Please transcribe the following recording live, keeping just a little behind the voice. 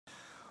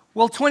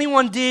Well,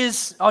 21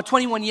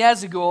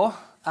 years ago,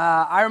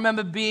 I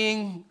remember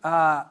being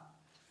kind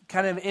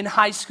of in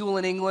high school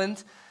in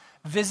England,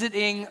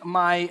 visiting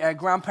my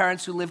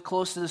grandparents who lived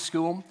close to the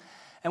school.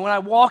 And when I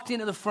walked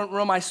into the front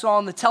room, I saw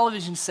on the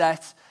television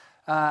set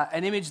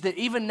an image that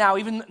even now,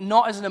 even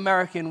not as an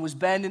American, was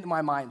burned into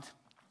my mind,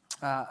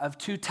 of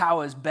two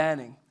towers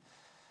burning.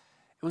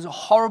 It was a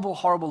horrible,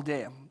 horrible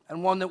day,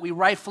 and one that we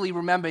rightfully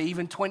remember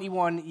even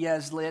 21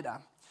 years later.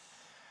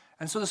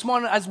 And so this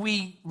morning, as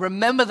we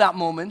remember that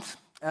moment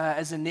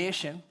as a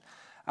nation,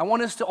 I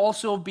want us to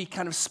also be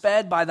kind of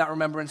spared by that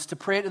remembrance to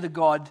pray to the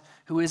God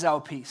who is our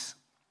peace,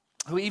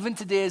 who even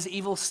today, as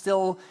evil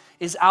still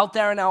is out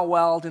there in our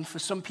world, and for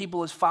some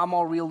people is far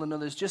more real than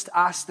others, just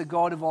ask the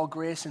God of all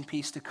grace and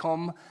peace to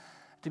come,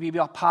 to be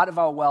a part of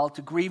our world,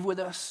 to grieve with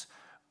us,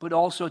 but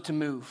also to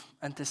move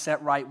and to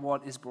set right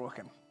what is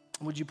broken.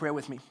 Would you pray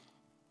with me?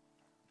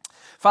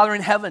 Father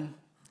in heaven,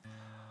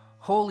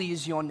 holy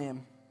is your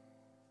name.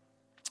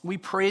 We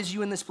praise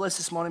you in this place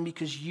this morning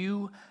because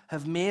you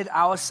have made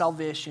our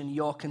salvation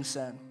your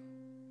concern.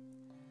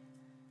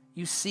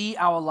 You see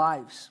our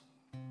lives.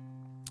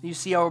 You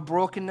see our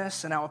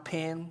brokenness and our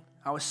pain,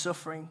 our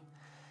suffering.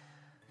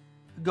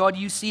 God,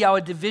 you see our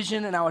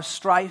division and our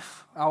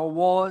strife, our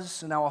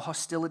wars and our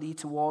hostility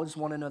towards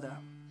one another.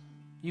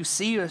 You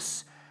see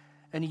us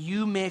and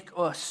you make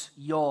us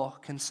your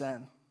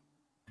concern.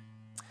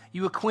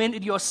 You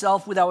acquainted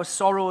yourself with our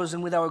sorrows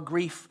and with our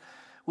grief,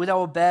 with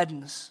our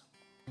burdens.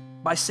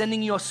 By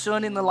sending your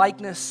Son in the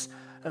likeness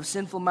of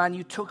sinful man,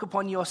 you took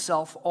upon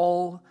yourself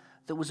all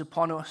that was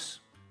upon us.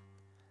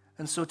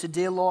 And so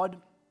today, Lord,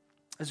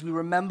 as we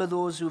remember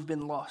those who have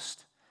been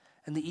lost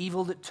and the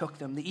evil that took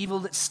them, the evil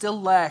that still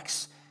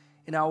lurks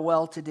in our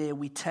world today,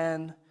 we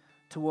turn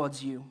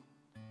towards you.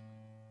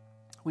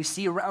 We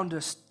see around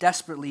us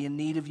desperately in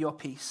need of your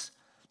peace,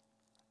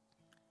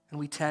 and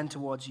we turn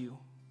towards you.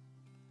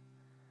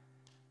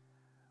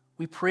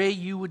 We pray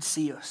you would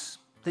see us,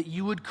 that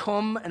you would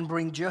come and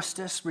bring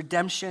justice,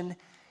 redemption,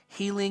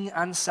 healing,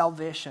 and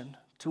salvation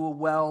to a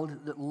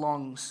world that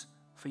longs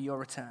for your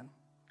return.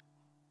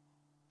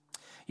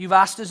 You've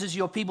asked us as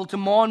your people to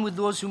mourn with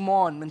those who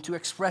mourn and to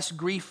express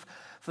grief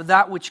for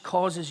that which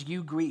causes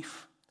you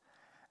grief.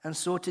 And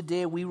so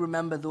today we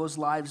remember those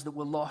lives that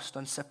were lost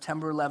on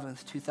September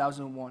 11th,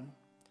 2001.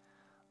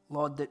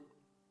 Lord, that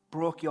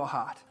broke your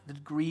heart,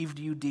 that grieved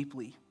you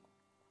deeply.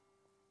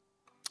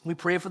 We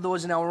pray for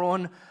those in our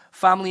own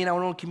family and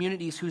our own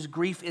communities whose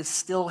grief is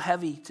still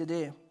heavy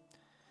today,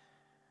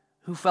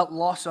 who felt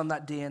loss on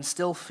that day and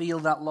still feel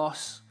that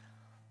loss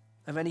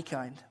of any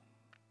kind.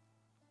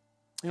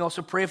 We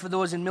also pray for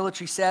those in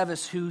military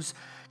service whose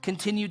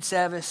continued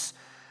service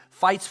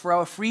fights for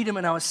our freedom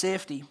and our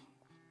safety.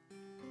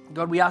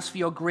 God, we ask for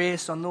your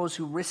grace on those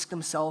who risk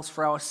themselves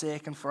for our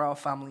sake and for our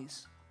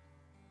families.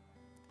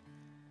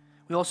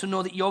 We also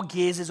know that your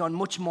gaze is on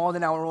much more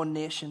than our own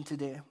nation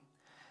today,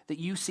 that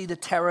you see the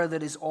terror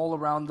that is all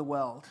around the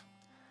world.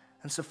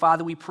 And so,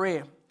 Father, we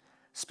pray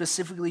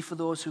specifically for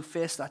those who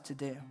face that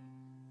today.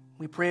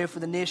 We pray for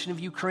the nation of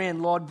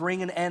Ukraine. Lord,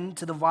 bring an end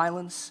to the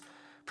violence.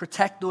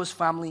 Protect those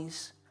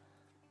families.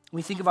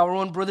 We think of our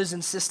own brothers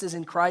and sisters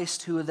in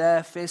Christ who are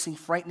there facing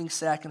frightening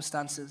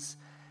circumstances.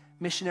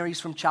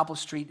 Missionaries from Chapel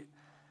Street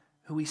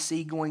who we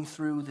see going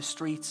through the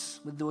streets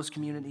with those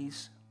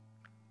communities.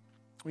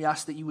 We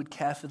ask that you would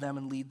care for them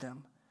and lead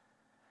them.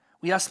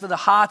 We ask for the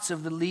hearts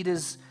of the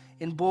leaders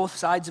in both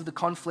sides of the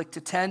conflict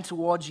to turn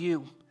towards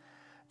you,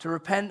 to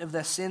repent of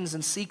their sins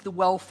and seek the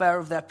welfare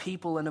of their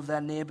people and of their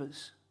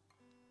neighbors.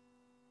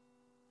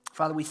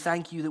 Father, we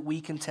thank you that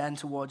we can turn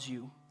towards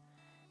you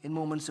in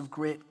moments of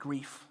great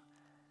grief,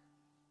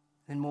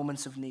 in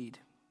moments of need.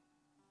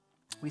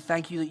 We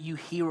thank you that you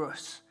hear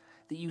us,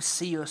 that you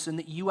see us, and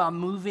that you are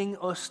moving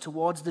us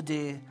towards the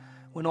day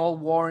when all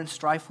war and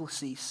strife will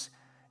cease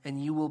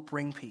and you will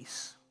bring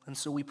peace. And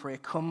so we pray,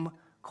 come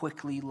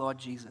quickly, Lord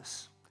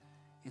Jesus.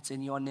 It's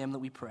in your name that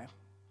we pray.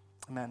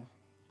 Amen.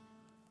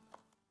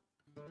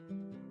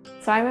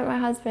 So I met my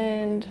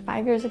husband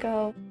 5 years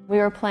ago. We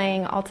were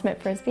playing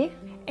Ultimate Frisbee,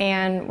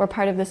 and we're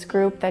part of this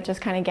group that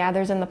just kind of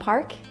gathers in the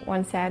park.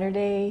 One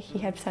Saturday, he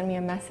had sent me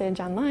a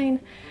message online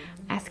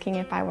asking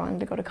if I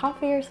wanted to go to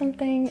coffee or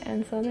something,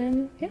 and so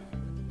then,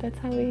 that's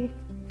how we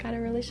got a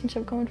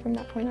relationship going from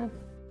that point on.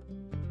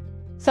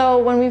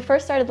 So when we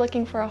first started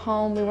looking for a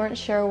home, we weren't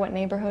sure what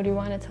neighborhood we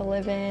wanted to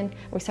live in.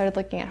 We started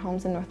looking at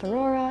homes in North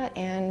Aurora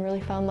and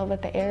really fell in love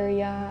with the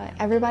area.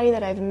 Everybody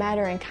that I've met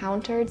or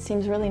encountered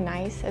seems really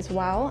nice as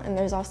well, and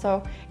there's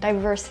also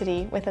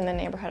diversity within the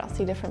neighborhood. I'll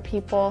see different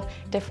people,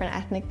 different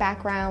ethnic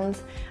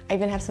backgrounds. I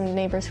even have some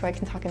neighbors who I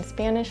can talk in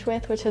Spanish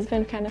with, which has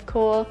been kind of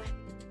cool.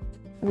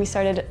 We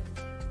started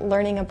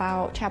learning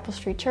about Chapel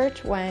Street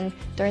Church when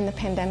during the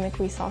pandemic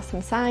we saw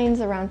some signs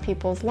around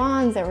people's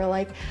lawns that were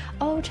like,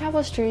 oh,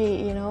 Chapel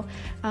Street,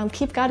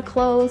 keep God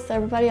close,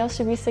 everybody else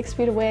should be 6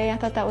 feet away. I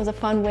thought that was a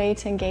fun way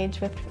to engage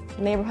with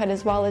the neighborhood,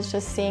 as well as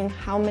just seeing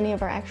how many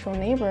of our actual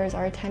neighbors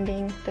are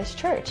attending this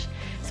church.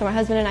 So my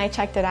husband and I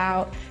checked it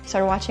out,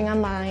 started watching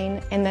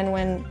online, and then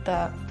when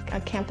the a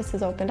campus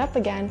has opened up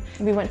again,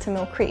 we went to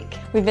Mill Creek.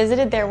 We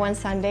visited there one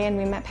Sunday and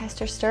we met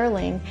Pastor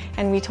Sterling,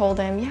 and we told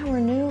him, yeah, we're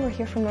new, we're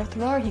here from North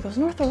Aurora. He goes,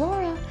 North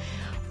Aurora?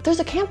 There's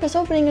a campus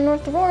opening in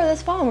North Aurora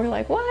this fall. And we're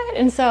like, what?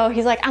 And so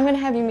he's like, I'm going to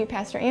have you meet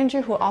Pastor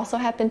Andrew, who also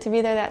happened to be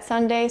there that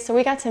Sunday. So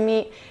we got to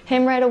meet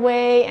him right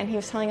away, and he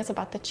was telling us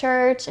about the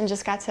church and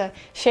just got to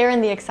share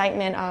in the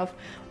excitement of,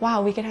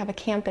 wow, we could have a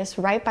campus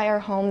right by our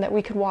home that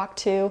we could walk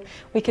to.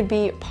 We could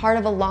be part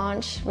of a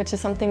launch, which is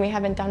something we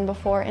haven't done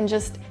before, and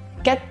just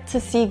get to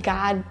see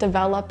God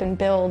develop and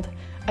build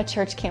a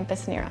church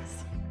campus near us.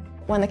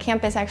 When the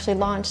campus actually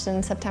launched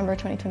in September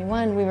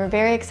 2021, we were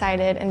very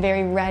excited and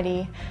very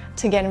ready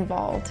to get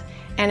involved.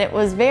 And it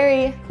was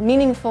very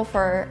meaningful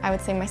for, I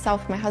would say,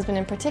 myself, my husband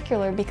in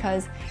particular,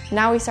 because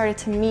now we started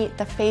to meet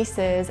the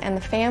faces and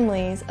the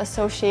families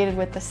associated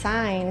with the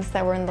signs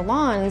that were in the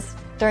lawns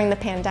during the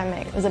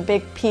pandemic. It was a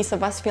big piece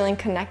of us feeling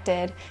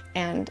connected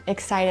and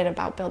excited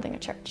about building a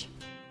church.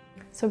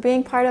 So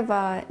being part of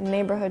a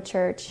neighborhood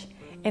church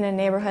in a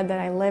neighborhood that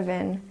I live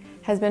in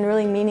has been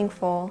really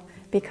meaningful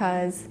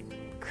because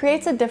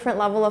creates a different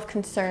level of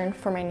concern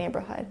for my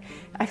neighborhood.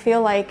 I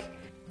feel like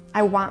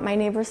I want my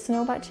neighbors to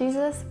know about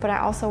Jesus, but I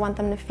also want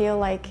them to feel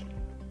like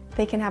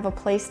they can have a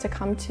place to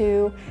come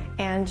to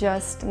and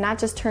just not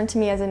just turn to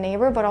me as a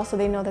neighbor, but also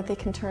they know that they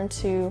can turn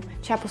to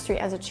Chapel Street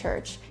as a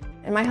church.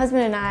 And my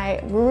husband and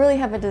I, we really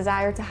have a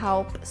desire to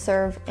help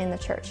serve in the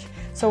church.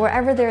 So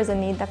wherever there is a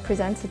need that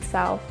presents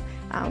itself,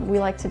 we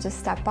like to just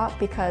step up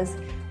because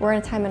we're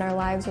in a time in our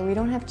lives where we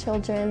don't have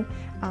children.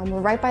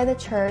 We're right by the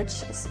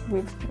church.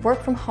 We've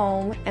worked from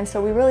home, and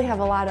so we really have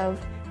a lot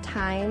of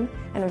time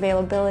and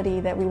availability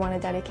that we want to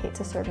dedicate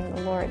to serving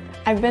the Lord.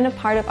 I've been a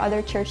part of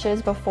other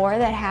churches before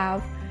that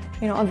have,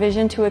 a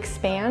vision to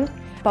expand,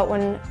 but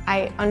when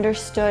I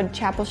understood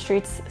Chapel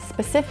Street's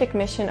specific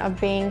mission of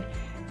being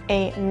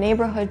a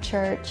neighborhood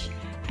church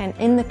and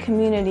in the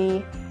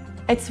community,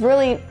 it's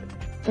really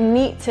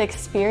neat to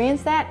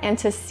experience that and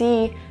to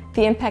see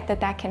the impact that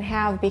that can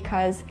have,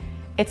 because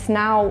it's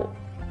now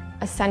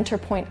a center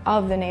point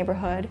of the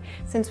neighborhood.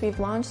 Since we've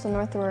launched the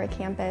North Aurora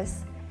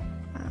campus,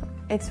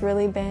 it's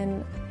really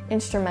been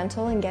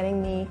instrumental in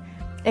getting me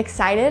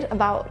excited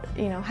about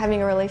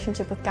having a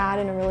relationship with God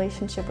and a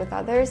relationship with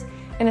others.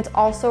 And it's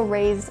also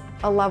raised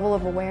a level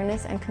of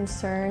awareness and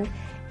concern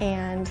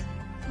and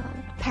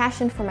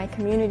passion for my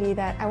community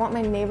that I want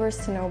my neighbors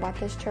to know about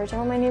this church. I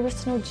want my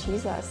neighbors to know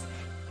Jesus.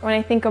 When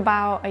I think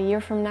about a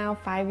year from now,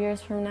 5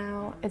 years from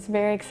now, it's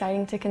very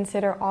exciting to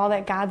consider all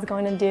that God's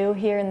going to do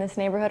here in this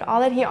neighborhood,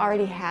 all that He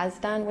already has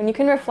done. When you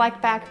can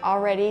reflect back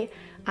already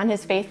on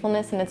His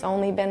faithfulness, and it's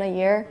only been a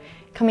year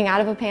coming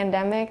out of a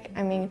pandemic,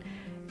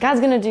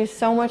 God's going to do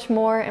so much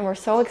more, and we're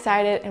so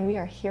excited, and we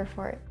are here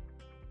for it.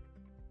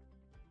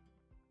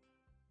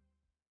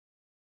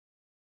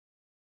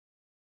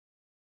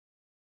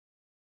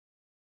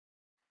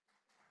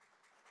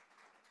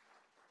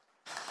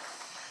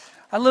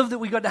 I love that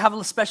we got to have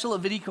a special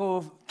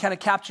video kind of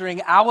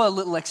capturing our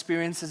little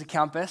experience as a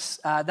campus.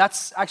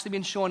 That's actually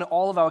been shown at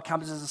all of our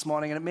campuses this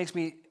morning, and it makes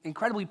me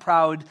incredibly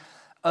proud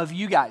of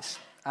you guys.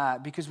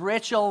 Because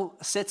Rachel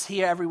sits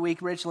here every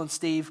week, Rachel and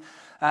Steve.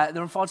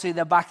 Unfortunately,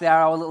 they're back there,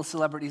 our little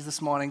celebrities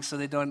this morning, so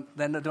they don't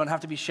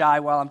have to be shy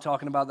while I'm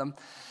talking about them.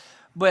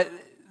 But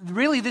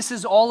really, this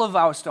is all of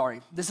our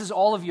story. This is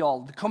all of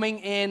y'all coming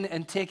in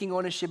and taking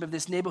ownership of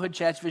this neighborhood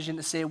church vision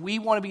to say, we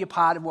want to be a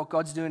part of what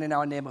God's doing in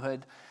our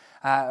neighborhood.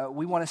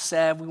 We want to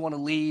serve, we want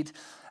to lead.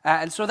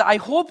 And so that I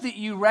hope that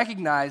you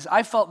recognize,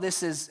 I felt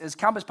this as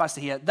campus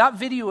pastor here, that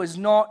video is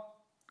not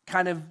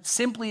kind of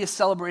simply a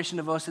celebration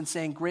of us and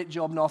saying, great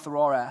job, North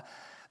Aurora.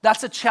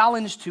 That's a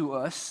challenge to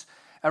us,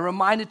 a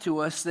reminder to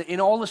us that in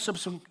all the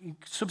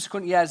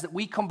subsequent years that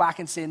we come back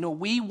and say, no,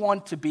 we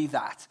want to be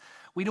that.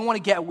 We don't want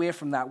to get away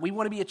from that. We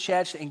want to be a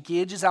church that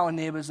engages our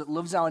neighbors, that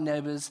loves our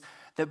neighbors,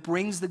 that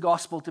brings the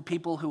gospel to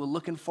people who are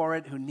looking for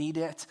it, who need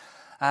it.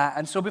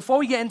 And so before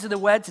we get into the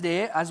word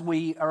today, as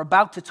we are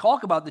about to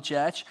talk about the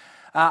church,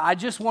 I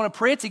just want to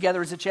pray together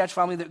as a church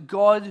family that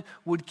God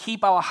would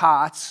keep our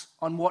hearts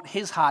on what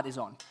His heart is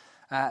on,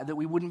 that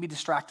we wouldn't be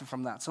distracted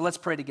from that. So let's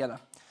pray together.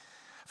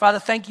 Father,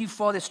 thank you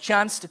for this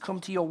chance to come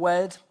to your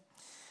word.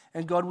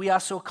 And God, we are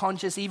so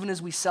conscious, even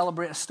as we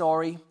celebrate a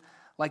story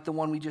like the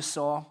one we just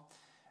saw,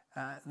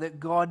 that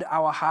God,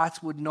 our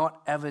hearts would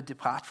not ever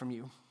depart from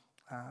you.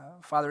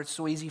 Father, it's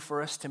so easy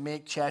for us to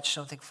make church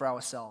something for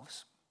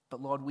ourselves.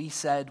 But Lord, we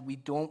said we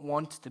don't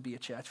want to be a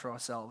church for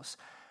ourselves.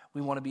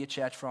 We want to be a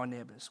church for our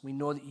neighbors. We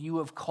know that you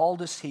have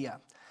called us here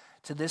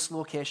to this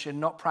location,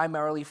 not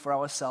primarily for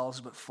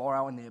ourselves, but for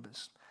our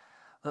neighbors.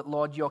 That,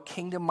 Lord, your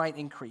kingdom might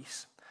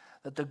increase,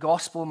 that the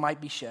gospel might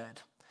be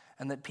shared,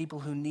 and that people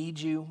who need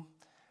you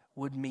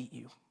would meet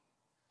you.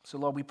 So,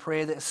 Lord, we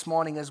pray that this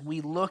morning as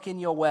we look in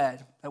your word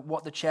at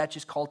what the church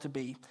is called to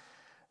be,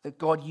 that,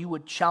 God, you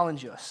would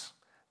challenge us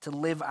to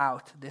live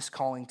out this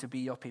calling to be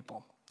your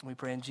people. And we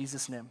pray in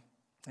Jesus' name.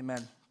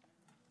 Amen.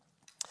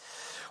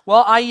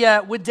 Well,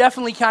 we're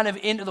definitely kind of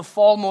into the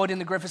fall mode in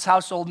the Griffiths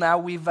household now.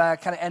 We've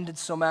kind of ended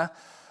summer.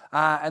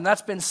 And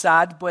that's been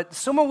sad, but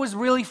summer was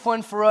really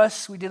fun for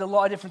us. We did a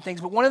lot of different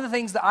things, but one of the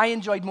things that I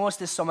enjoyed most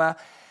this summer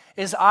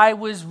is I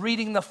was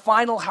reading the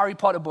final Harry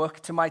Potter book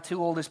to my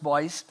two oldest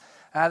boys.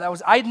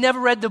 I'd never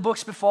read the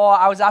books before.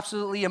 I was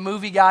absolutely a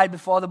movie guy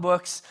before the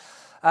books.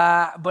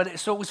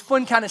 So it was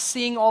fun kind of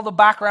seeing all the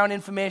background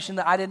information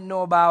that I didn't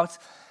know about.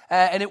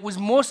 And it was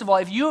most of all,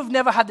 if you have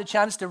never had the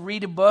chance to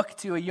read a book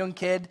to a young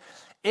kid,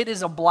 it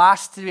is a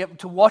blast to be able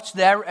to watch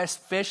their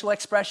facial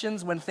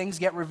expressions when things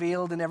get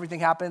revealed and everything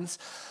happens.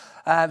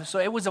 So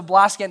it was a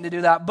blast getting to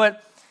do that.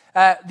 But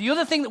the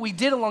other thing that we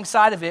did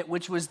alongside of it,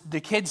 which was the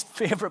kids'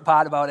 favorite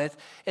part about it,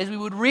 is we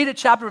would read a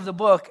chapter of the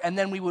book and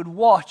then we would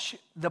watch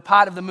the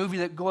part of the movie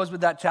that goes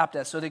with that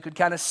chapter so they could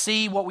kind of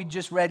see what we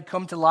just read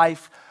come to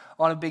life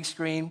on a big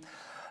screen.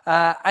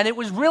 And it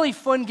was really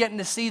fun getting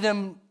to see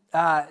them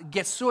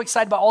get so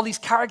excited about all these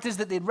characters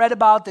that they'd read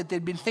about, that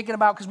they'd been thinking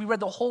about, because we read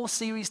the whole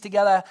series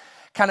together,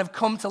 kind of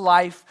come to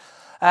life.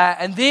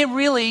 And they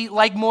really,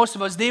 like most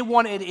of us, they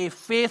wanted a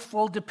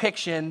faithful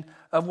depiction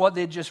of what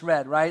they'd just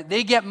read, right?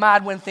 They get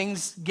mad when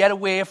things get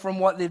away from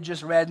what they've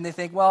just read, and they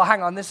think, well,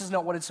 hang on, this is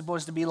not what it's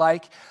supposed to be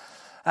like.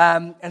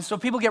 And so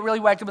people get really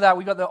worked up with that.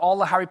 We got all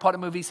the Harry Potter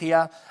movies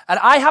here. And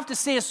I have to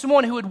say, as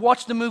someone who had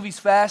watched the movies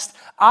first,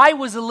 I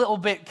was a little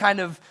bit kind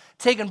of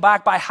taken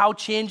back by how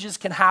changes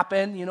can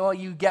happen. You know,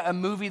 you get a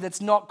movie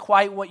that's not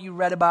quite what you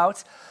read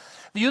about.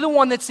 The other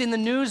one that's in the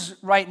news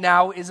right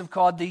now is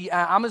called the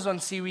Amazon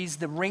series,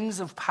 The Rings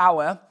of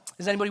Power.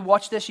 Has anybody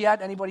watched this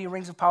yet? Anybody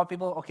Rings of Power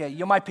people? Okay,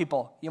 you're my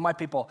people. You're my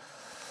people.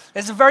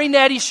 It's a very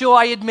nerdy show,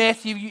 I admit.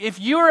 If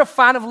you're a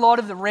fan of Lord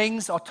of the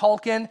Rings or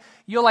Tolkien,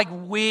 you're like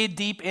way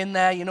deep in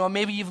there. You know,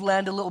 maybe you've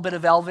learned a little bit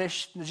of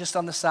Elvish just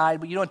on the side,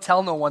 but you don't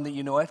tell no one that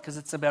you know it because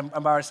it's a bit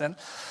embarrassing.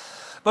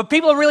 But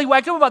people are really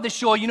worked up about this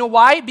show. You know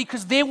why?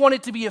 Because they want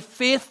it to be a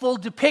faithful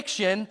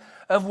depiction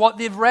of what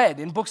they've read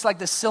in books like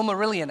the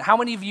Silmarillion. How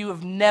many of you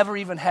have never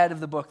even heard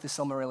of the book, the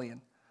Silmarillion?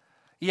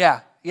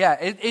 Yeah.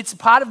 It's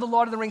part of the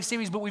Lord of the Rings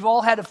series, but we've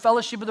all heard of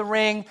Fellowship of the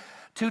Ring,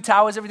 Two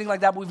Towers, everything like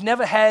that, but we've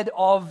never heard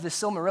of the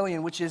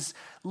Silmarillion, which is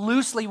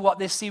loosely what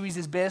this series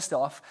is based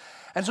off.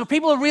 And so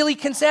people are really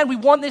concerned. We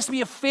want this to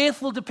be a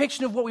faithful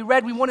depiction of what we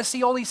read. We want to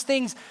see all these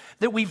things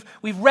that we've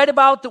read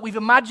about, that we've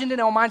imagined in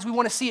our minds. We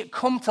want to see it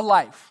come to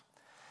life.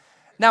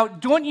 Now,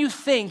 don't you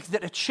think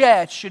that a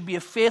church should be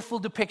a faithful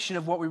depiction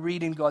of what we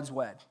read in God's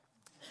Word?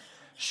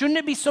 Shouldn't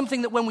it be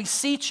something that when we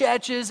see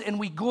churches and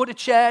we go to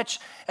church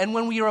and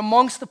when we are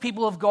amongst the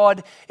people of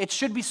God, it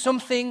should be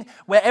something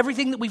where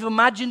everything that we've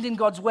imagined in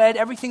God's Word,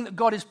 everything that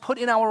God has put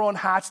in our own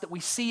hearts, that we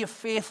see a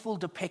faithful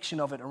depiction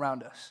of it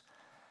around us?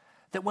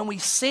 That when we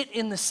sit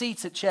in the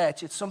seats at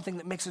church, it's something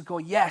that makes us go,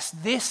 yes,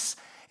 this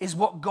is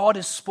what God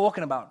has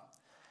spoken about.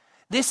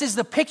 This is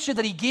the picture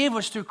that he gave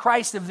us through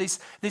Christ of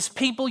this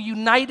people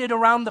united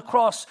around the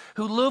cross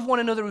who love one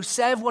another, who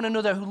serve one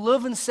another, who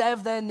love and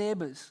serve their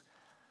neighbors.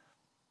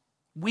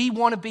 We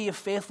want to be a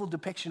faithful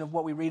depiction of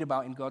what we read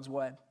about in God's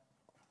Word.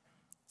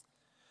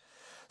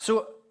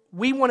 So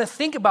we want to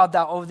think about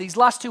that over these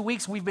last 2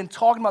 weeks. We've been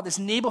talking about this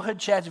neighborhood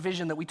church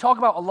vision that we talk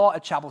about a lot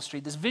at Chapel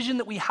Street, this vision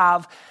that we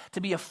have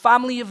to be a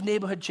family of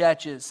neighborhood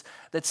churches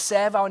that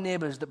serve our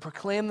neighbors, that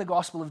proclaim the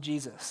gospel of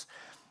Jesus.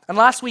 And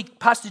last week,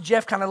 Pastor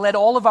Jeff kind of led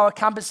all of our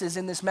campuses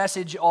in this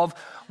message of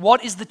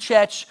what is the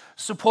church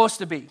supposed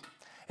to be.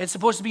 It's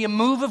supposed to be a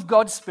move of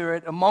God's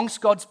Spirit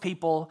amongst God's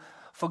people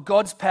for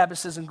God's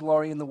purposes and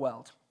glory in the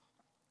world.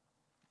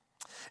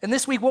 And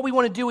this week, what we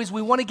want to do is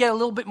we want to get a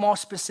little bit more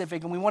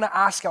specific and we want to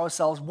ask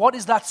ourselves, what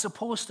is that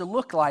supposed to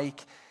look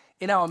like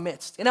in our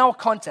midst, in our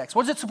context?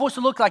 What is it supposed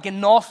to look like in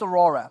North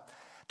Aurora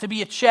to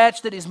be a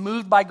church that is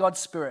moved by God's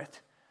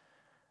Spirit,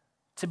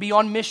 to be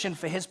on mission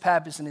for His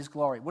purpose and His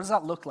glory? What does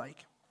that look like?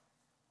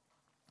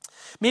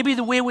 Maybe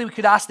the way we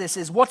could ask this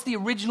is, what's the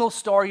original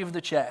story of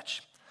the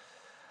church?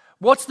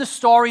 What's the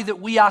story that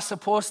we are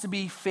supposed to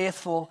be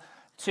faithful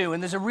to?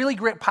 And there's a really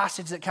great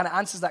passage that kind of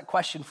answers that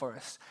question for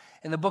us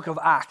in the book of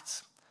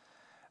Acts,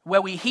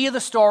 where we hear the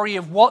story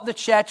of what the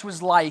church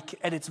was like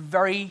at its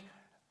very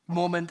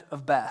moment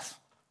of birth.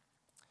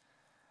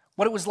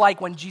 What it was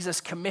like when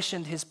Jesus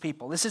commissioned his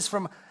people. This is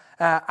from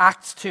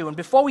Acts 2. And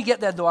before we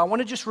get there, though, I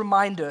want to just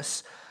remind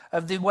us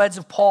of the words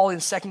of Paul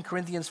in 2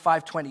 Corinthians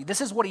 5:20. This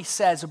is what he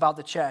says about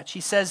the church. He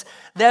says,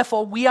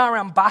 "Therefore we are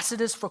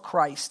ambassadors for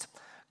Christ,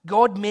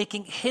 God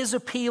making his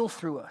appeal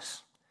through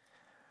us.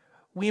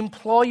 We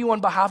implore you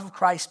on behalf of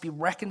Christ, be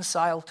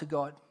reconciled to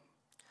God."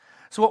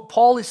 So what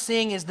Paul is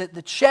saying is that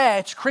the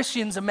church,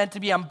 Christians, are meant to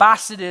be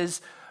ambassadors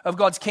of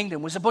God's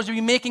kingdom. We're supposed to be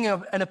making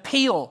an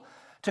appeal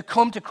to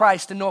come to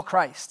Christ, to know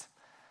Christ.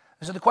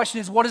 And so the question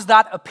is, what does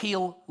that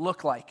appeal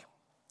look like?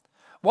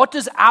 What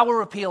does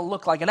our appeal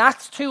look like? And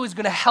Acts 2 is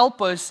going to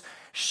help us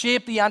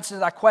shape the answer to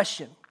that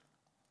question.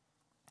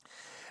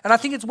 And I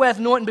think it's worth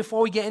noting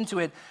before we get into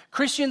it,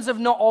 Christians have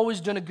not always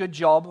done a good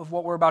job of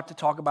what we're about to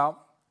talk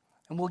about.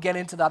 And we'll get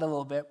into that a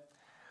little bit.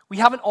 We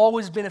haven't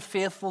always been a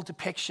faithful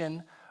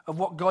depiction of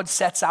what God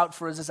sets out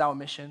for us as our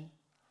mission.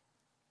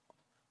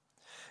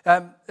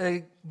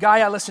 A guy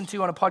I listened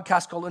to on a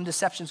podcast called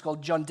Undeceptions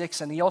called John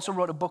Dixon, he also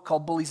wrote a book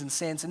called Bullies and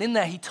Saints. And in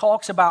there he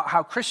talks about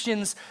how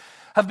Christians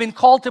have been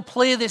called to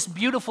play this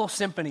beautiful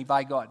symphony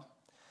by God.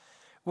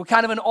 We're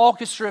kind of an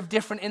orchestra of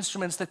different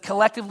instruments that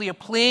collectively are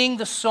playing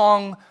the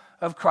song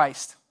of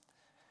Christ.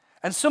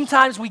 And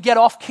sometimes we get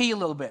off key a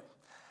little bit,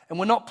 and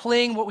we're not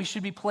playing what we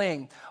should be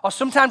playing. Or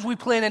sometimes we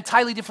play an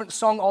entirely different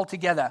song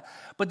altogether.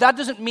 But that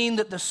doesn't mean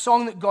that the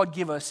song that God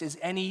gives us is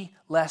any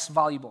less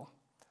valuable,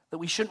 that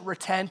we shouldn't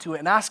return to it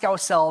and ask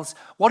ourselves,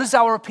 what does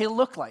our appeal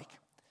look like?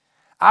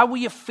 Are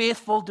we a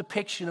faithful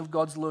depiction of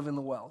God's love in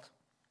the world?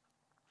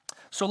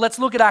 So let's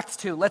look at Acts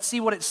 2. Let's see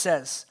what it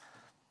says.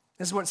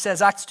 This is what it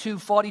says, Acts 2,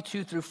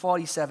 42 through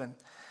 47.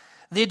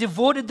 They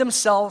devoted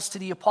themselves to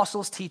the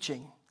apostles'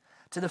 teaching,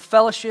 to the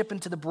fellowship and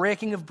to the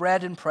breaking of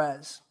bread and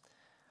prayers.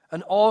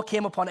 And awe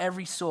came upon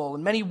every soul,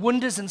 and many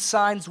wonders and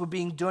signs were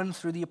being done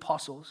through the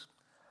apostles.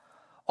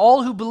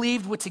 All who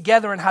believed were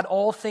together and had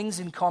all things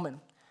in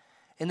common.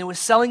 And they were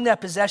selling their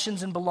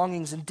possessions and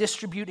belongings and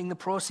distributing the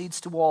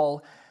proceeds to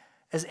all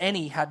as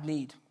any had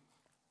need.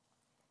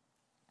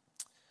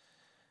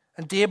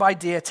 And day by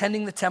day,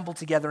 attending the temple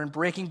together and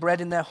breaking bread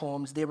in their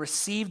homes, they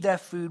received their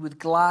food with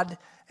glad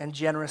and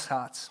generous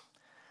hearts,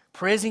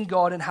 praising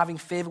God and having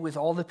favor with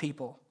all the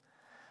people.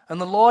 And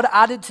the Lord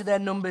added to their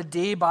number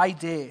day by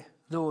day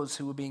those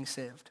who were being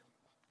saved.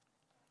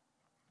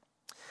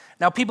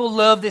 Now, people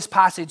love this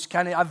passage.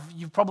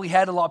 You've probably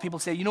heard a lot of people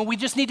say, we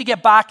just need to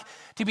get back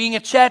to being a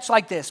church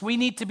like this. We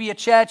need to be a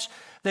church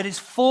that is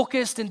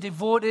focused and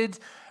devoted.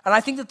 And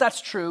I think that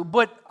that's true.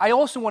 But I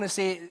also want to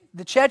say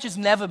the church has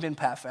never been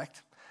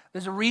perfect.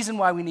 There's a reason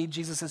why we need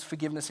Jesus'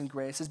 forgiveness and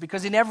grace. Is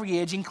because in every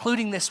age,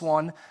 including this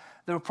one,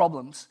 there are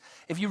problems.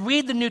 If you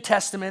read the New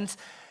Testament,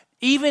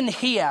 even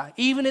here,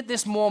 even at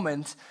this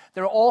moment,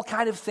 there are all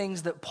kind of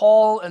things that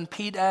Paul and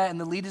Peter and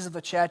the leaders of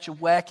the church are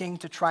working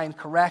to try and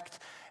correct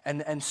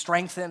and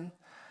strengthen.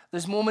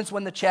 There's moments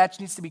when the church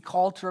needs to be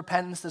called to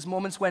repentance. There's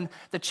moments when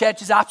the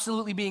church is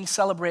absolutely being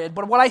celebrated.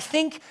 But what I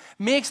think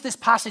makes this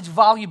passage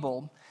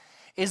valuable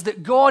is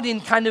that God,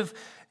 in kind of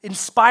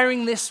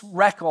inspiring this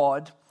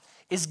record,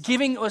 is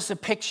giving us a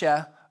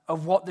picture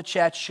of what the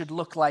church should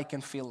look like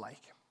and feel like.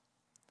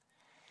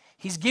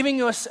 He's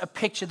giving us a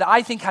picture that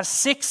I think has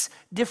 6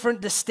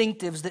 different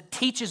distinctives that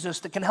teaches us,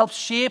 that can help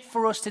shape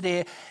for us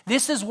today.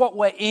 This is what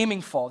we're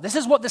aiming for. This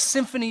is what the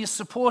symphony is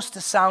supposed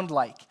to sound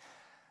like.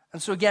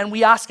 And so again,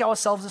 we ask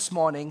ourselves this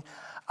morning,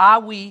 are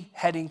we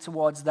heading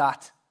towards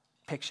that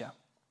picture?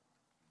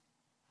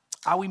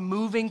 Are we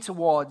moving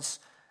towards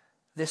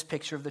this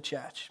picture of the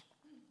church?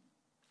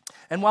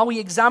 And while we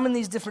examine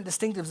these different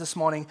distinctives this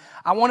morning,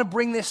 I want to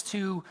bring this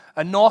to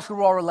a North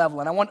Aurora level.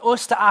 And I want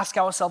us to ask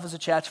ourselves as a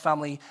church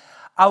family,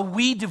 are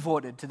we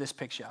devoted to this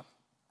picture?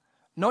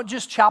 Not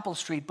just Chapel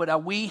Street, but are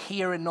we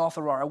here in North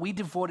Aurora? Are we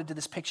devoted to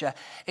this picture?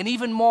 And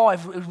even more,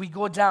 if we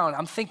go down,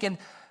 I'm thinking,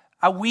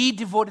 are we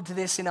devoted to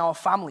this in our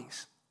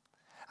families?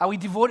 Are we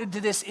devoted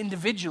to this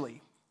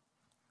individually?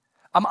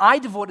 Am I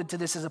devoted to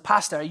this as a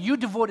pastor? Are you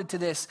devoted to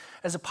this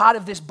as a part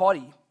of this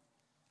body?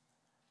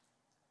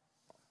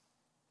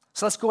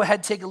 So let's go ahead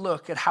and take a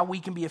look at how we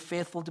can be a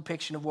faithful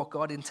depiction of what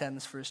God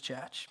intends for his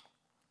church.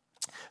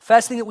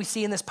 First thing that we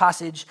see in this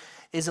passage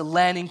is a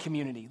learning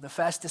community. The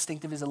first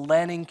distinctive is a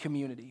learning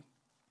community.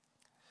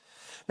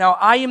 Now,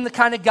 I am the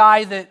kind of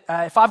guy that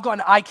if I've got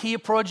an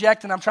IKEA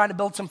project and I'm trying to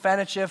build some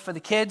furniture for the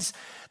kids,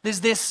 there's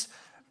this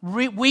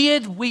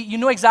weird, you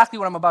know exactly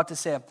what I'm about to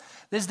say.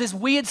 There's this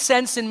weird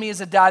sense in me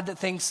as a dad that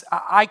thinks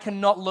I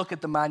cannot look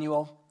at the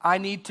manual. I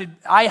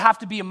have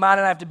to be a man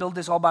and I have to build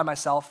this all by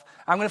myself.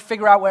 I'm going to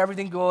figure out where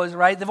everything goes,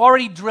 right? They've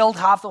already drilled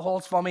half the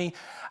holes for me.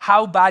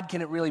 How bad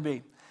can it really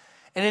be?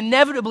 And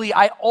inevitably,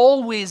 I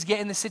always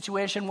get in the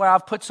situation where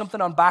I've put something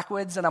on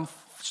backwards and I'm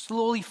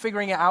slowly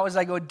figuring it out as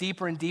I go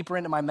deeper and deeper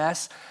into my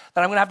mess,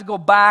 that I'm going to have to go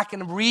back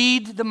and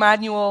read the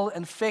manual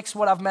and fix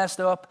what I've messed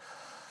up.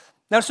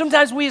 Now,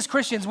 sometimes we as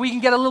Christians, we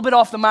can get a little bit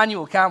off the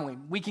manual, can't we?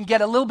 We can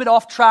get a little bit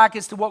off track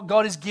as to what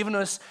God has given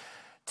us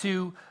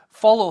to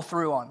follow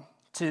through on,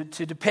 to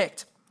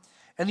depict.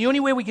 And the only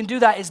way we can do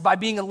that is by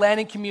being a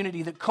learning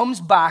community that comes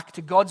back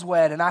to God's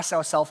word and asks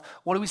ourselves,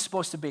 what are we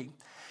supposed to be?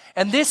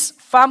 And this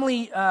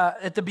family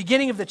at the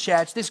beginning of the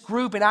church, this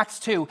group in Acts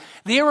 2,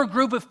 they're a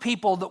group of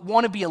people that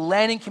want to be a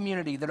learning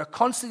community, that are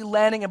constantly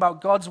learning about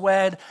God's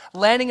word,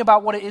 learning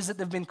about what it is that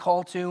they've been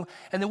called to.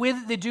 And the way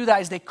that they do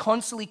that is they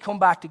constantly come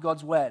back to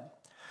God's word.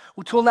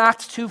 We're told in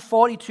Acts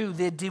 2:42,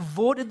 they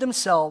devoted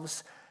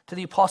themselves to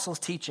the apostles'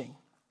 teaching.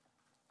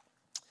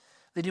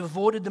 They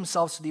devoted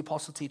themselves to the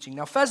apostles' teaching.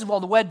 Now, first of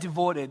all, the word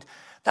devoted,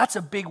 that's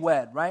a big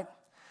word, right?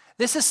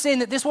 This is saying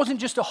that this wasn't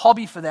just a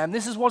hobby for them.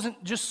 This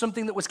wasn't just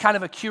something that was kind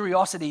of a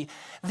curiosity.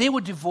 They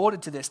were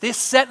devoted to this. They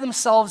set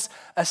themselves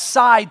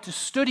aside to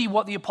study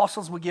what the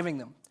apostles were giving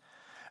them.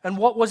 And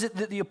what was it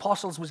that the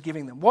apostles was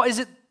giving them? What is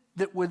it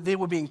that they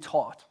were being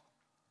taught?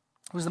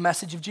 It was the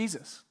message of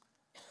Jesus.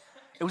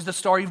 It was the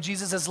story of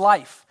Jesus'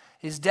 life,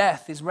 his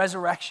death, his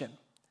resurrection.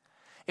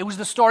 It was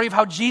the story of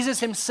how Jesus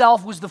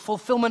himself was the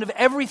fulfillment of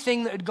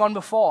everything that had gone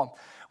before.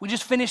 We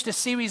just finished a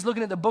series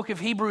looking at the book of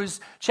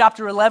Hebrews,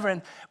 chapter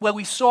 11, where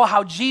we saw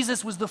how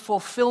Jesus was the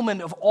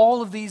fulfillment of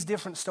all of these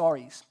different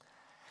stories.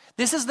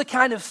 This is the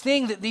kind of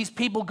thing that these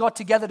people got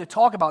together to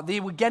talk about. They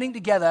were getting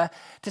together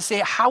to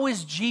say, how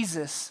is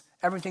Jesus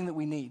everything that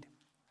we need?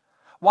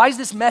 Why is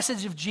this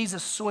message of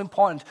Jesus so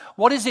important?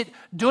 What has it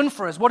done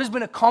for us? What has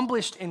been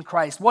accomplished in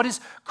Christ? What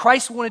does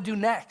Christ want to do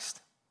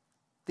next?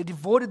 They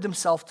devoted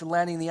themselves to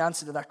learning the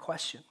answer to that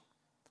question.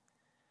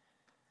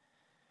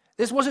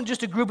 This wasn't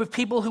just a group of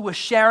people who were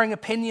sharing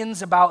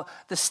opinions about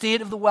the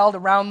state of the world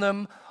around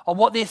them or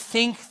what they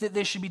think that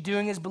they should be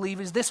doing as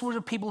believers. This was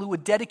a people who were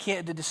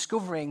dedicated to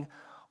discovering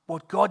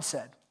what God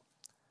said.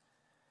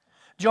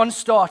 John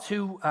Stott,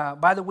 who,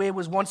 by the way,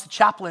 was once the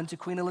chaplain to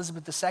Queen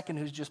Elizabeth II,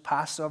 who's just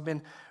passed, so I've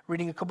been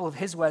reading a couple of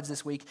his words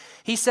this week.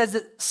 He says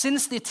that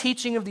since the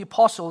teaching of the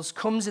apostles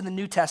comes in the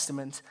New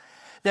Testament,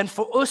 then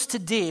for us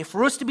today,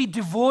 for us to be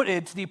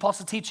devoted to the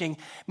apostle teaching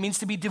means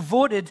to be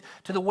devoted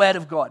to the Word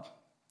of God,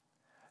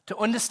 to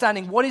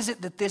understanding what is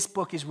it that this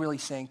book is really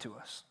saying to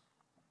us.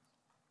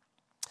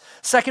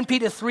 2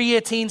 Peter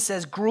 3:18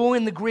 says, grow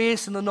in the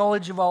grace and the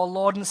knowledge of our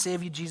Lord and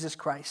Savior Jesus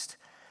Christ.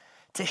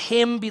 To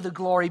him be the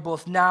glory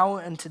both now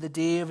and to the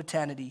day of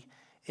eternity.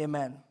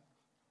 Amen.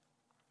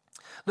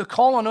 The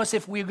call on us,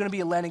 if we're going to be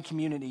a learning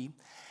community,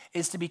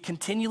 is to be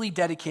continually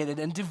dedicated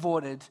and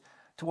devoted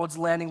towards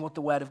learning what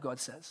the Word of God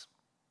says.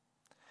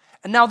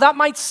 And now that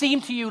might seem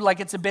to you like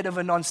it's a bit of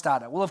a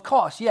non-starter. Well, of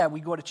course, yeah, we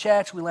go to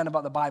church, we learn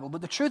about the Bible. But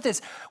the truth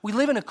is, we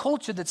live in a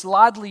culture that's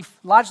largely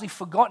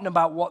forgotten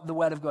about what the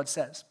Word of God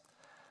says.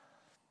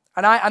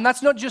 And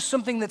that's not just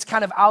something that's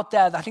kind of out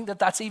there. I think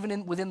that's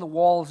even within the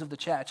walls of the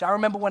church. I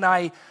remember when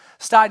I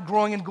started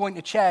growing and going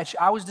to church,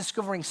 I was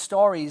discovering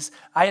stories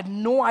I had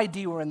no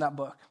idea were in that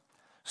book.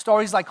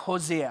 Stories like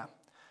Hosea,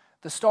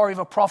 the story of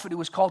a prophet who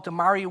was called to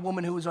marry a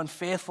woman who was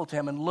unfaithful to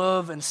him and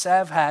love and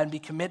serve her and be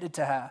committed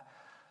to her.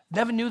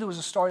 Never knew there was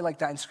a story like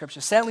that in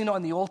Scripture. Certainly not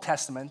in the Old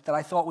Testament that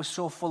I thought was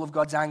so full of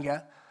God's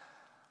anger.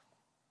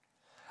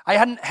 I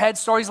hadn't heard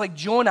stories like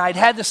Jonah. I'd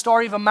heard the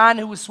story of a man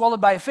who was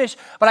swallowed by a fish,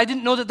 but I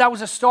didn't know that that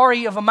was a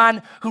story of a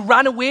man who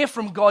ran away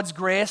from God's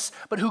grace,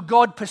 but who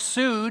God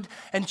pursued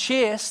and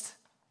chased.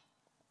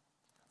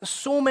 There's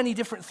so many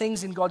different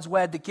things in God's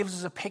Word that gives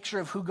us a picture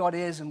of who God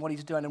is and what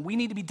He's doing, and we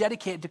need to be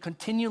dedicated to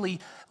continually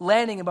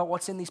learning about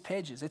what's in these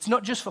pages. It's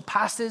not just for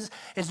pastors,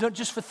 it's not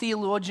just for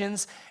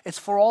theologians, it's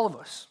for all of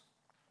us.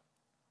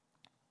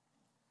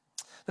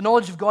 The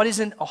knowledge of God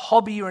isn't a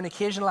hobby or an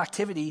occasional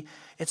activity.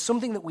 It's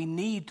something that we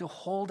need to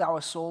hold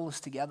our souls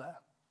together.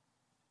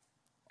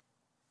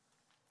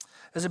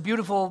 There's a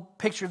beautiful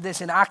picture of this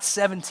in Acts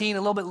 17, a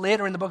little bit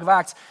later in the book of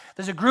Acts.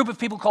 There's a group of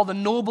people called the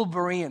Noble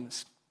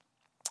Bereans.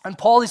 And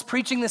Paul is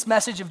preaching this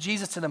message of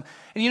Jesus to them.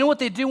 And you know what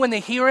they do when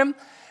they hear him?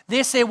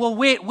 They say, well,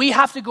 wait, we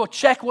have to go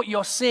check what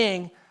you're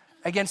saying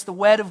against the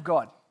Word of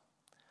God.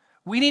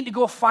 We need to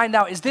go find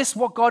out, is this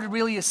what God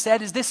really has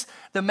said? Is this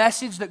the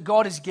message that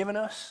God has given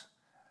us?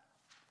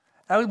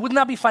 Now, wouldn't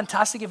that be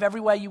fantastic if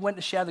everywhere you went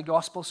to share the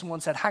gospel, someone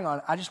said, hang on,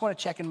 I just want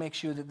to check and make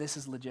sure that this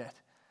is legit.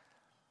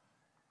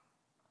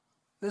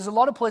 There's a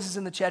lot of places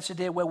in the church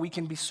today where we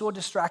can be so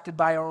distracted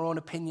by our own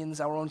opinions,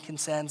 our own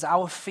concerns,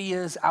 our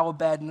fears, our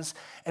burdens,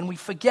 and we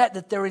forget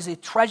that there is a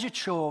treasure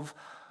trove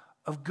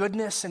of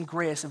goodness and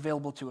grace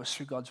available to us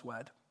through God's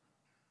Word.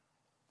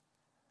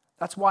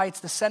 That's why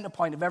it's the center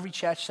point of every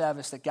church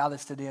service that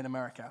gathers today in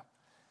America.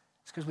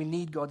 It's because we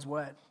need God's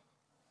Word.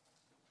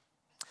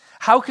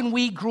 How can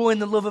we grow in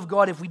the love of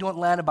God if we don't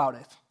learn about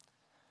it?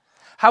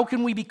 How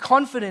can we be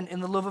confident in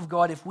the love of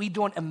God if we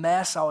don't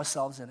immerse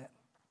ourselves in it?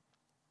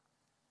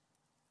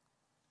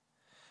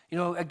 You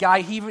know, a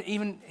guy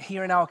even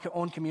here in our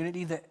own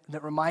community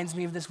that reminds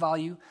me of this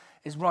value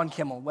is Ron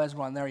Kimmel. Where's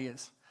Ron? There he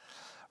is.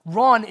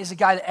 Ron is a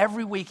guy that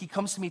every week he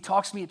comes to me,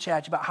 talks to me at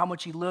church about how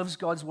much he loves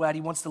God's Word.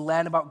 He wants to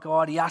learn about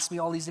God. He asks me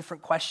all these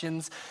different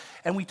questions.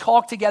 And we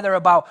talk together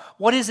about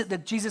what is it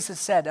that Jesus has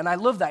said. And I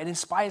love that. It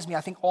inspires me.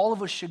 I think all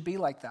of us should be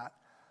like that.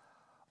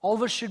 All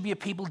of us should be a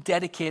people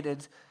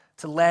dedicated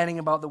to learning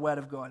about the Word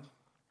of God.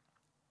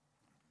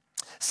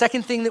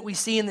 Second thing that we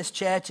see in this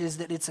church is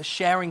that it's a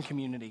sharing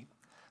community.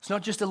 It's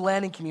not just a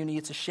learning community,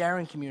 it's a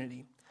sharing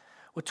community.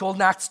 We're told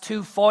in Acts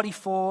 2,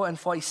 44 and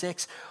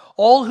 46,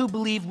 all who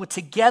believed were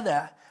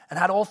together and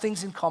had all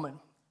things in common.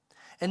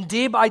 And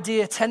day by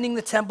day, attending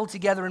the temple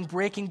together and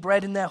breaking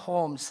bread in their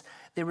homes,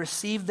 they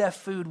received their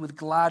food with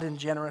glad and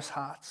generous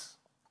hearts.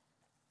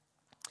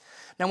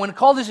 Now, when I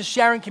call this a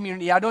sharing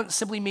community, I don't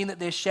simply mean that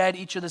they shared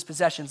each other's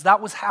possessions. That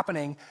was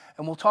happening,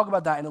 and we'll talk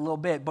about that in a little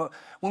bit. But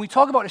when we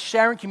talk about a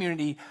sharing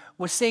community,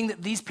 we're saying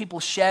that these people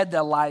shared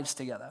their lives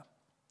together.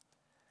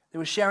 They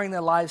were sharing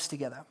their lives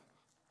together.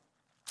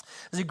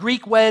 There's a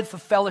Greek word for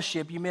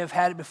fellowship. You may have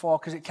heard it before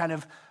because it kind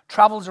of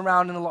travels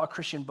around in a lot of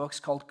Christian books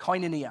called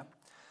koinonia.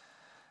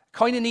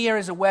 Koinonia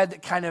is a word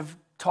that kind of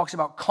talks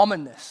about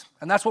commonness.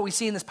 And that's what we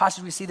see in this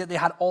passage. We see that they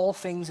had all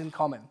things in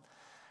common,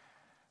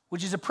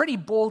 which is a pretty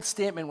bold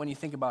statement when you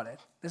think about it.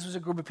 This was a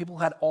group of people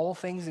who had all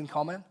things in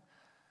common?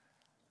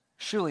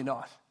 Surely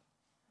not.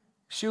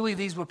 Surely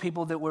these were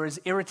people that were as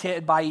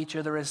irritated by each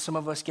other as some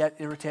of us get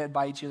irritated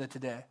by each other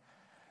today.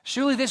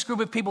 Surely this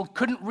group of people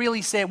couldn't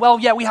really say, well,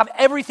 yeah, we have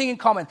everything in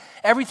common.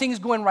 Everything is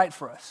going right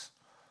for us.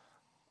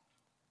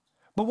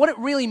 But what it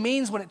really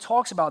means when it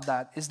talks about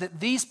that is that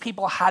these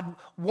people had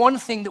one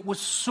thing that was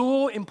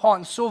so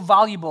important, so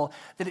valuable,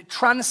 that it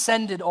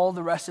transcended all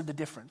the rest of the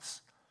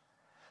difference.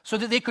 So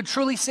that they could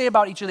truly say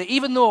about each other,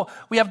 even though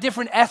we have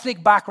different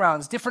ethnic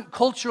backgrounds, different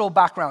cultural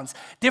backgrounds,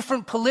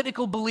 different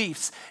political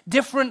beliefs,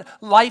 different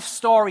life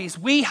stories,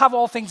 we have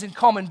all things in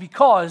common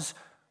because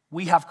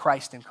we have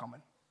Christ in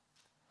common.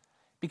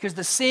 Because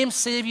the same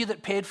Savior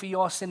that paid for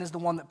your sin is the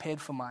one that paid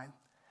for mine.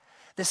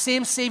 The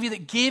same Savior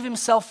that gave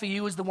himself for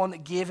you is the one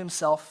that gave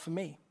himself for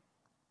me.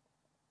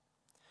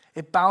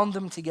 It bound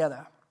them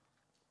together.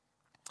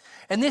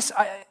 And this,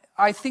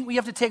 I think we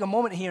have to take a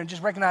moment here and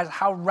just recognize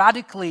how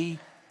radically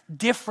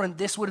different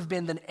this would have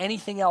been than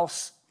anything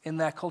else in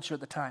their culture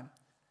at the time.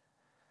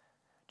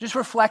 Just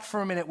reflect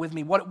for a minute with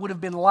me what it would have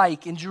been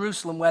like in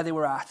Jerusalem where they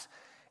were at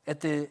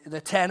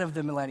the turn of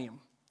the millennium.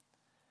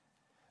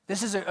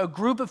 This is a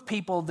group of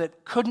people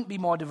that couldn't be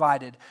more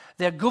divided.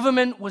 Their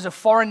government was a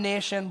foreign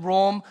nation.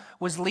 Rome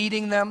was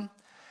leading them.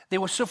 They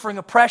were suffering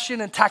oppression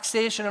and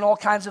taxation and all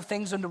kinds of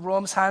things under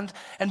Rome's hand.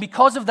 And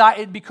because of that,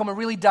 it had become a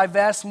really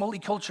diverse,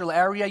 multicultural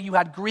area. You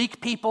had Greek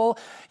people.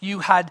 You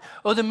had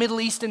other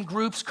Middle Eastern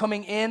groups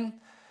coming in.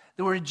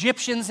 There were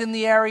Egyptians in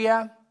the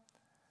area.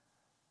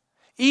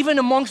 Even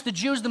amongst the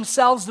Jews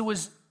themselves, there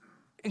was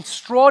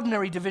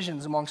extraordinary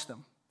divisions amongst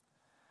them.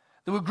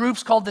 There were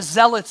groups called the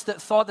Zealots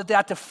that thought that they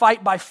had to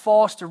fight by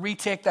force to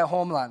retake their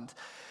homeland.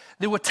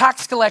 There were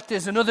tax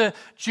collectors and other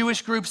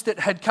Jewish groups that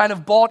had kind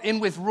of bought in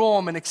with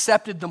Rome and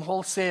accepted them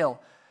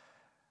wholesale.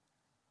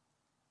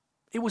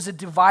 It was a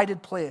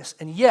divided place.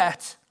 And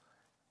yet,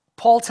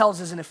 Paul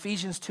tells us in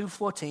Ephesians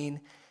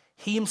 2:14,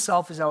 he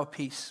himself is our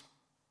peace,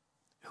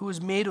 who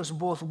has made us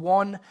both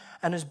one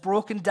and has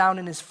broken down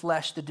in his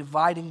flesh the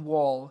dividing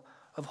wall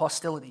of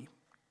hostility.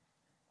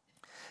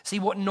 See,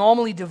 what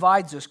normally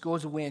divides us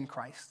goes away in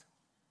Christ.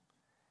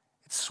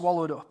 It's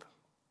swallowed up.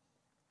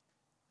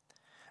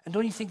 And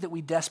don't you think that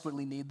we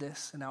desperately need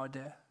this in our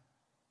day?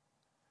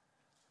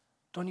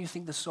 Don't you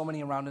think there's so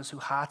many around us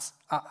whose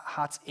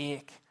hearts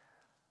ache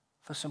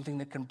for something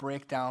that can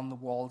break down the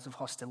walls of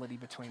hostility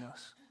between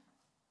us?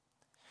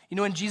 You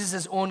know, in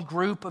Jesus' own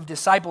group of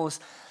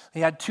disciples, he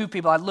had two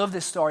people. I love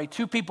this story.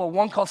 Two people,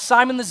 one called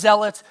Simon the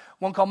Zealot,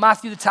 one called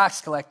Matthew the tax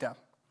collector.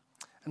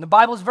 And the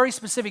Bible is very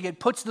specific. It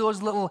puts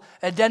those little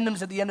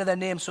addendums at the end of their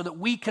names so that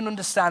we can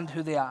understand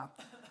who they are.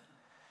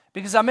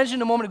 Because I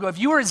mentioned a moment ago, if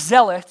you were a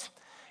zealot,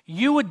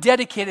 you were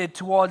dedicated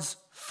towards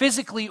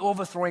physically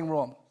overthrowing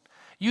Rome.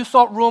 You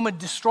thought Rome had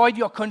destroyed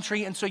your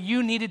country, and so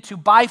you needed to,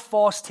 by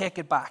force, take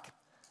it back.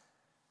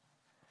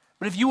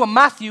 But if you were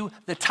Matthew,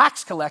 the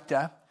tax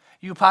collector,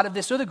 you were part of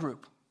this other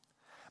group.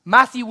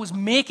 Matthew was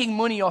making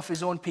money off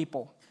his own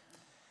people.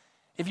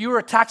 If you were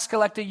a tax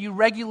collector, you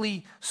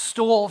regularly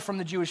stole from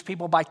the Jewish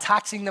people by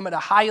taxing them at a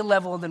higher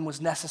level than was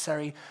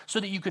necessary so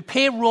that you could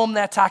pay Rome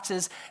their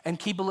taxes and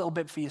keep a little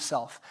bit for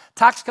yourself.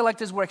 Tax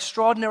collectors were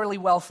extraordinarily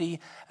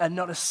wealthy, and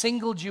not a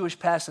single Jewish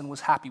person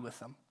was happy with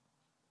them.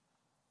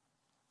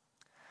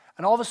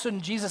 And all of a sudden,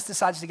 Jesus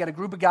decides to get a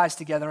group of guys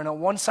together, and on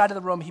one side of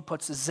the room, he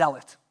puts a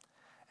zealot,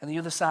 and the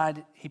other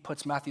side, he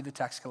puts Matthew the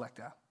tax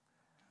collector.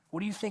 What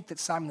do you think that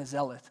Simon the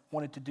Zealot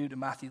wanted to do to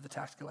Matthew the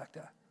tax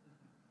collector?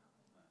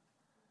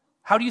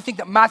 How do you think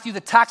that Matthew the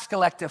tax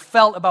collector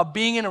felt about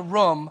being in a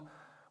room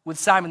with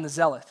Simon the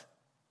Zealot?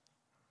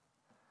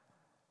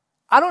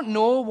 I don't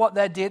know what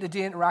their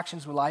day-to-day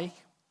interactions were like,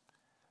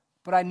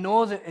 but I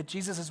know that at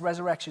Jesus'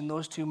 resurrection,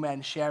 those two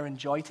men share in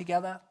joy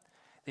together.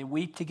 They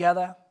weep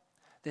together.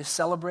 They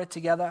celebrate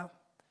together.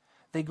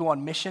 They go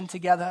on mission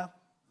together.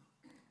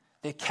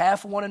 They care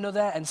for one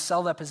another and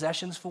sell their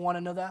possessions for one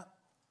another.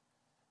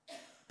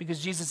 Because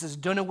Jesus has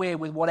done away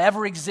with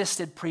whatever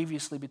existed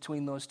previously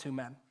between those two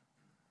men.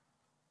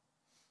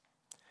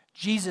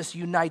 Jesus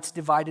unites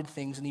divided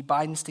things and he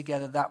binds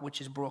together that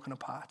which is broken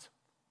apart.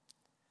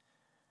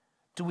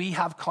 Do we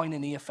have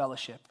koinonia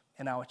fellowship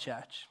in our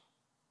church?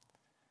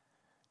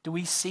 Do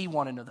we see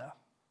one another?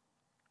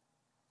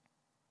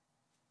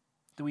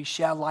 Do we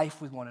share life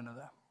with one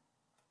another?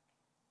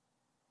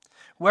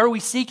 Where are we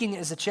seeking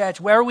as a church?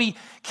 Where are we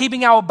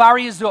keeping our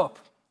barriers up?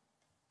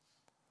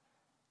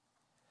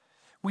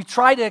 We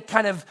try to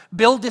kind of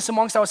build this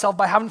amongst ourselves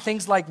by having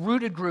things like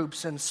rooted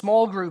groups and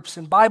small groups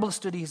and Bible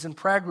studies and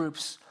prayer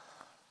groups.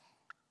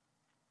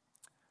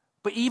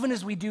 But even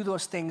as we do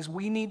those things,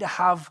 we need to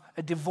have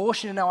a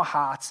devotion in our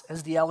hearts,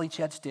 as the early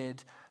church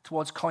did,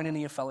 towards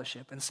koinonia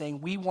fellowship and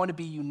saying we want to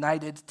be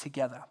united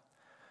together.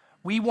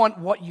 We want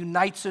what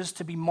unites us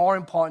to be more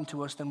important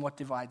to us than what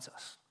divides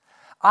us.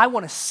 I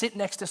want to sit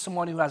next to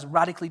someone who has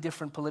radically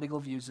different political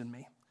views than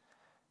me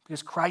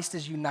because Christ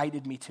has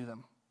united me to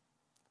them.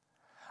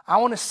 I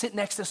want to sit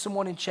next to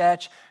someone in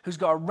church who's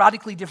got a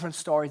radically different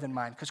story than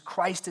mine because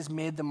Christ has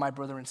made them my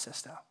brother and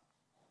sister.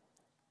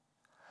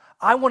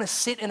 I want to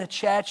sit in a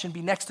church and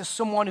be next to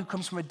someone who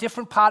comes from a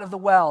different part of the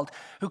world,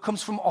 who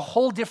comes from a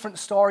whole different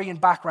story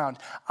and background.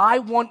 I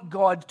want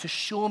God to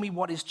show me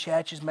what his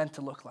church is meant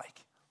to look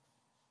like.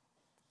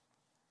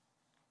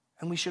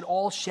 And we should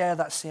all share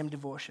that same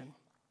devotion.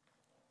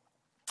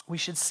 We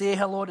should say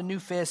hello to new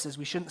faces.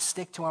 We shouldn't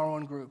stick to our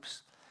own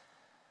groups.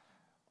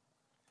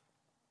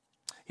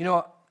 You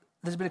know,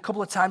 there's been a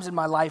couple of times in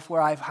my life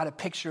where I've had a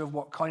picture of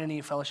what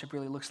Koinonia Fellowship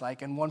really looks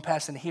like. And one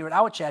person here at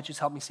our church who's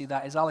helped me see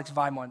that is Alex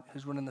Vimont,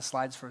 who's running the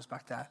slides for us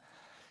back there.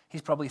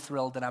 He's probably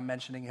thrilled that I'm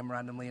mentioning him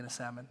randomly in a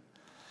sermon.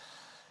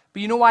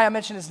 But you know why I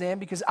mention his name?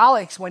 Because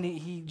Alex, when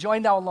he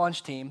joined our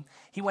launch team,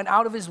 he went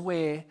out of his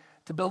way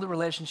to build a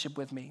relationship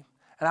with me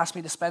and asked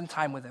me to spend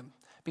time with him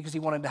because he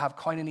wanted to have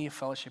Koinonia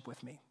Fellowship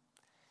with me.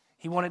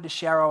 He wanted to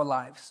share our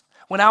lives.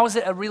 When I was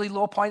at a really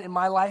low point in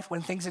my life,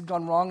 when things had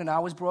gone wrong and I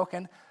was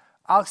broken,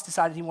 Alex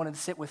decided he wanted to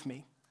sit with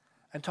me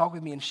and talk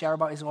with me and share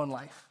about his own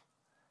life.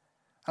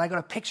 And I got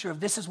a picture of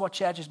this is what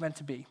church is meant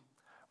to be.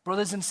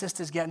 Brothers and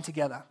sisters getting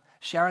together,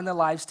 sharing their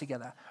lives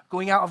together,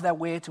 going out of their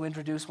way to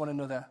introduce one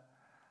another.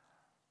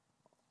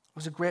 It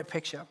was a great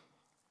picture.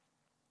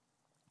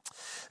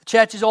 The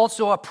church is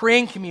also a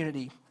praying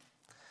community.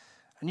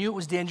 I knew it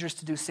was dangerous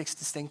to do 6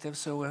 distinctives,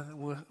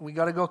 so we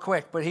got to go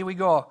quick, but here we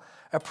go.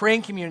 A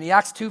praying community.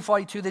 Acts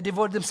 2:42, they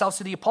devoted themselves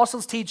to the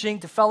apostles' teaching,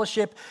 to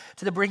fellowship,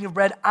 to the breaking of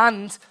bread,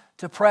 and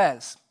to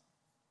prayers.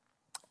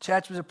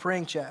 Church was a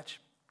praying church.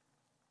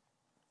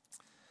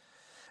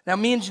 Now,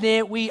 me and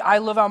Janae, I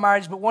love our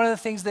marriage, but one of the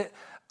things that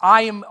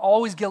I am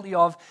always guilty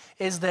of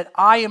is that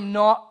I am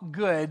not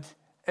good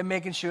at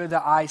making sure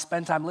that I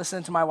spend time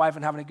listening to my wife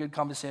and having a good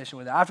conversation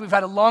with her. After we've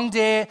had a long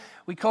day,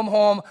 we come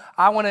home,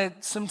 I want to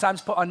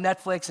sometimes put on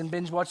Netflix and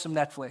binge watch some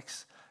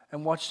Netflix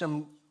and watch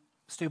some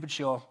stupid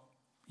show,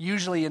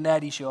 usually a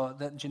nerdy show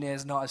that Janae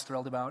is not as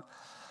thrilled about.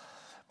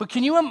 But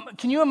can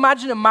you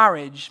imagine a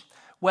marriage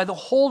where the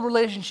whole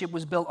relationship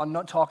was built on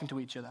not talking to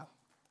each other?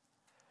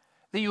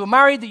 That you were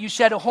married, that you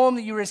shared a home,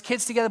 that you were as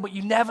kids together, but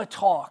you never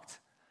talked.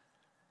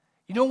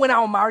 You know when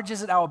our marriage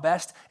is at our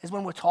best is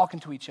when we're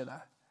talking to each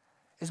other,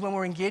 is when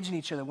we're engaging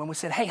each other, when we're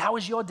saying, hey, how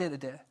was your day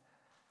today?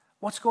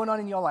 What's going on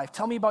in your life?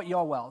 Tell me about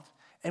your world.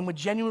 And we're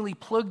genuinely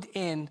plugged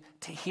in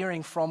to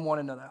hearing from one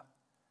another.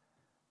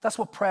 That's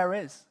what prayer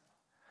is.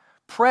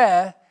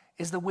 Prayer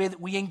is the way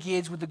that we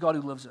engage with the God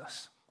who loves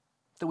us,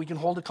 that we can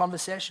hold a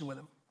conversation with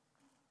him.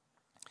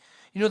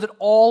 You know that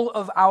all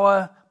of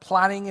our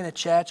planning in a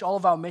church, all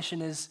of our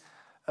mission is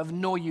of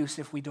no use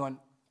if we don't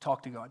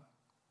talk to God.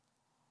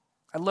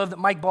 I love that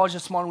Mike Borges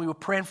this morning, we were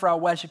praying for our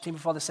worship team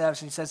before the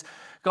service, and he says,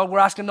 God, we're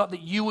asking not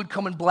that you would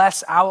come and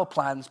bless our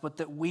plans, but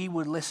that we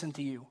would listen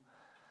to you.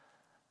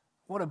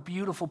 What a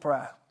beautiful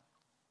prayer.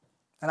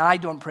 And I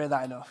don't pray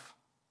that enough.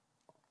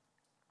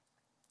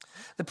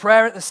 The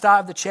prayer at the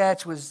start of the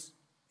church was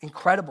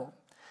incredible.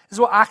 This is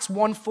what Acts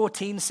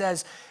 1:14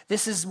 says.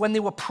 This is when they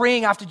were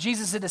praying after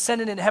Jesus had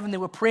ascended into heaven. They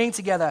were praying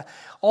together.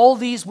 All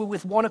these were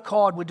with one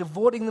accord, were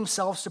devoting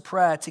themselves to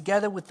prayer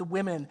together with the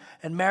women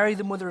and Mary,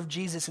 the mother of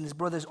Jesus, and his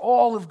brothers.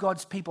 All of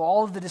God's people,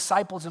 all of the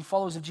disciples and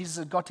followers of Jesus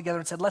had got together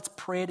and said, let's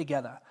pray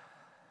together.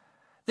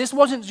 This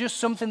wasn't just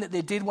something that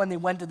they did when they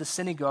went to the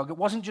synagogue. It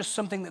wasn't just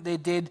something that they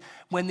did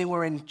when they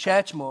were in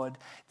church mode.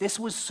 This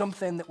was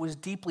something that was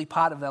deeply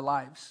part of their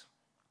lives.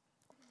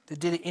 They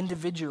did it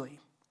individually.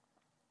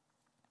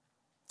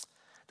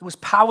 There was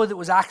power that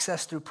was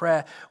accessed through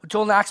prayer. We're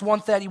told in Acts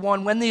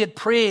 1:31, when they had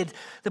prayed,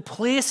 the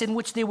place in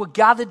which they were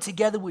gathered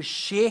together was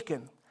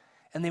shaken,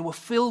 and they were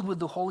filled with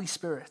the Holy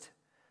Spirit,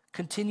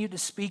 continued to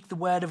speak the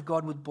word of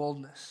God with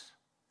boldness.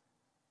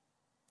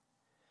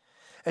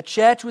 A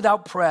church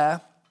without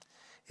prayer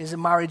is a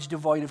marriage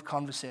devoid of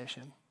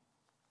conversation.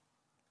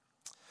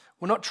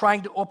 We're not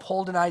trying to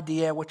uphold an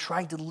idea. We're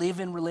trying to live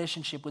in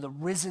relationship with a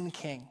risen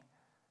King.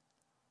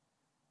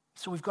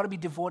 So we've got to be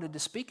devoted to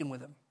speaking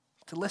with him,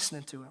 to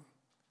listening to him.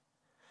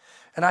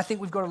 And I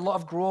think we've got a lot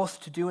of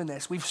growth to do in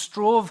this. We've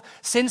strove,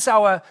 since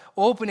our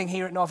opening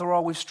here at North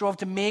Aurora, we've strove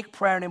to make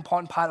prayer an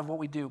important part of what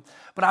we do.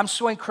 But I'm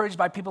so encouraged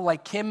by people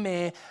like Kim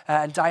May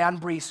and Diane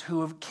Brees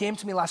who came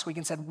to me last week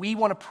and said, we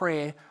want to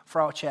pray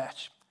for our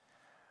church.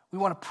 We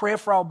want to pray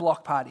for our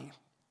block party.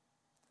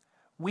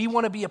 We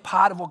want to be a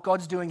part of what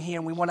God's doing here,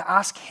 and we want to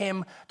ask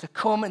him to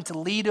come and to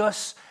lead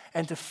us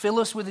and to fill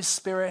us with his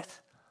Spirit.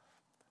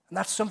 And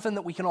that's something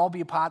that we can all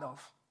be a part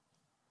of.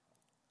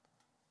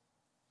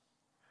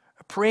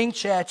 A praying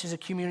church is a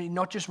community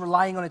not just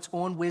relying on its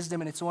own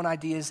wisdom and its own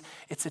ideas.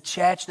 It's a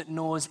church that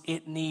knows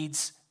it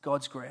needs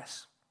God's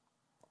grace.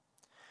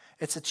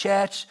 It's a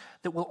church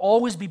that will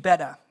always be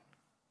better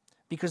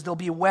because it'll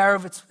be aware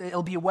of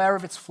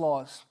its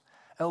flaws.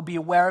 It'll be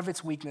aware of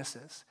its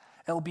weaknesses.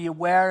 It'll be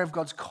aware of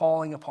God's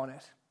calling upon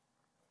it.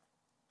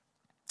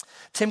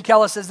 Tim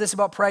Keller says this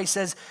about prayer. He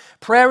says,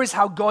 prayer is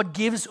how God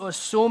gives us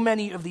so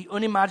many of the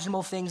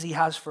unimaginable things he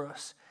has for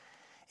us.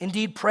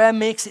 Indeed, prayer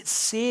makes it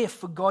safe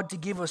for God to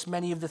give us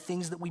many of the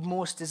things that we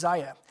most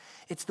desire.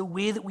 It's the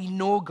way that we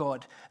know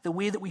God, the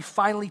way that we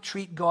finally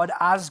treat God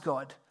as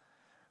God.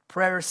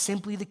 Prayer is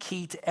simply the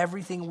key to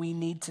everything we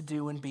need to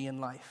do and be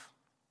in life.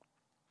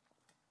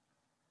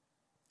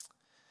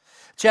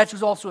 Church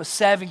was also a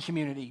serving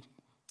community.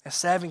 A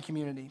serving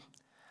community.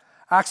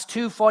 Acts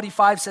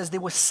 2:45 says they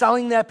were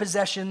selling their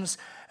possessions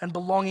and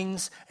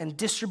belongings and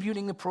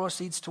distributing the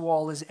proceeds to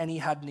all as any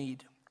had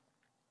need.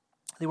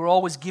 They were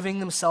always giving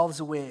themselves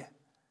away.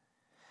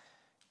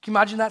 Can you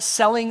imagine that?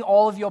 Selling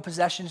all of your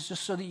possessions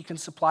just so that you can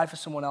supply for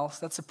someone else?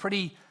 That's a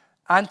pretty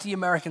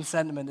anti-American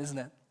sentiment, isn't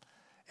it?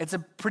 It's a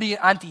pretty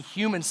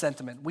anti-human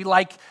sentiment. We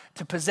like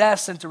to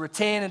possess and to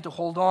retain and to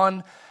hold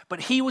on. But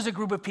he was a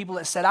group of people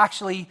that said,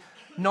 actually,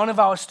 none of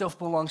our stuff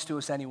belongs to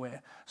us anyway.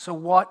 So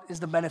what is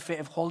the benefit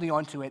of holding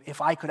on to it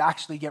if I could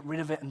actually get rid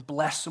of it and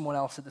bless someone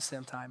else at the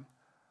same time?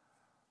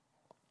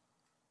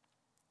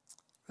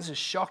 This is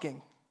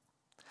shocking.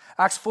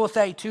 Acts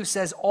 4:32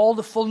 says, all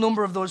the full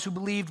number of those who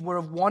believed were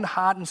of one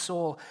heart and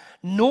soul.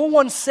 No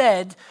one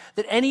said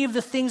that any of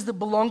the things that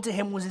belonged to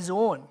him was his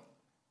own,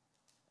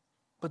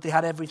 but they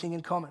had everything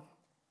in common.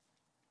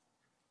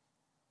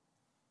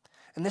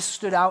 And this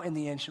stood out in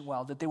the ancient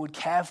world, that they would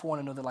care for one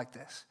another like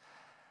this.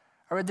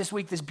 I read this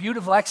week this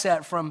beautiful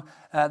excerpt from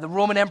the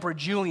Roman Emperor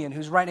Julian,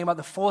 who's writing about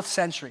the 4th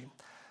century.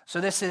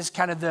 So this is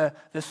kind of the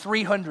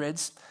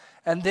 300s.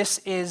 And this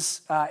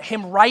is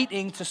him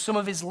writing to some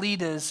of his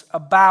leaders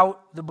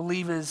about the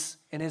believers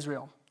in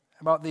Israel,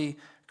 about the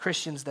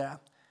Christians there.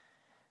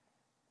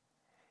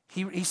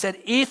 He said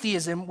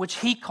atheism, which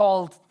he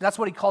called, that's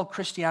what he called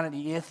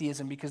Christianity,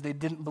 atheism, because they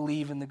didn't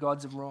believe in the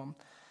gods of Rome,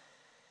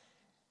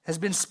 has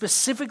been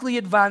specifically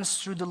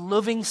advanced through the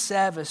loving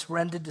service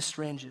rendered to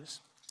strangers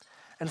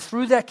and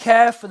through their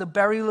care for the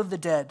burial of the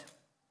dead.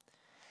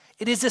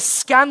 It is a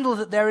scandal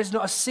that there is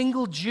not a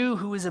single Jew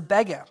who is a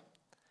beggar.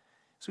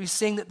 So he's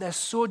saying that they're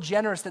so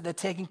generous that they're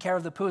taking care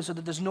of the poor so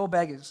that there's no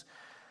beggars.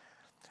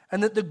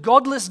 And that the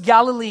godless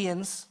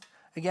Galileans,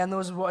 again,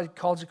 those are what he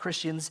calls the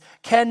Christians,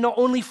 care not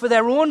only for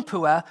their own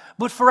poor,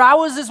 but for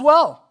ours as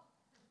well.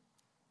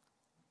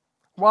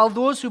 While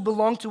those who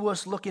belong to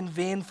us look in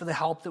vain for the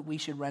help that we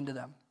should render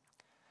them.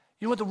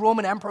 You know what the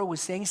Roman emperor was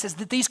saying? He says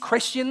that these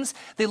Christians,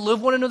 they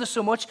love one another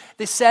so much,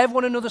 they serve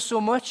one another so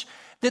much,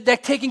 that they're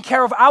taking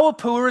care of our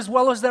poor as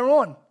well as their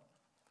own.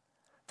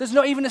 There's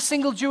not even a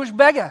single Jewish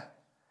beggar.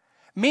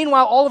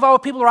 Meanwhile, all of our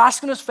people are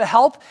asking us for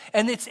help,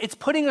 and it's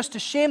putting us to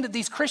shame that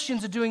these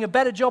Christians are doing a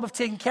better job of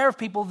taking care of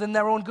people than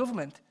their own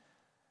government.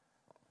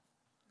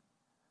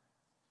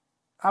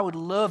 I would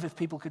love if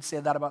people could say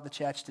that about the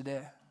church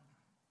today.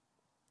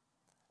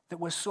 That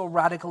we're so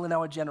radical in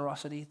our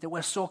generosity, that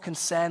we're so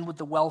concerned with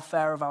the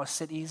welfare of our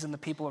cities and the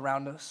people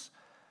around us,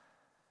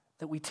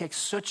 that we take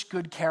such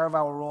good care of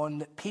our own,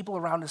 that people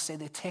around us say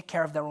they take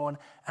care of their own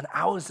and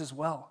ours as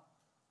well.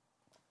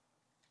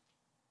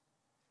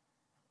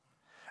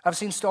 I've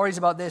seen stories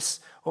about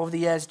this over the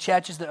years,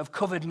 churches that have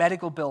covered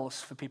medical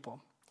bills for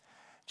people,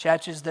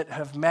 churches that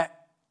have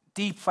met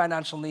deep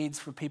financial needs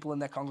for people in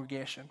their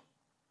congregation.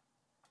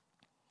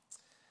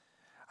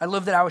 I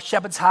love that our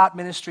Shepherd's Heart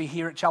ministry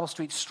here at Chapel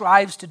Street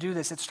strives to do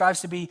this. It strives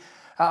to be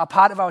a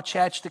part of our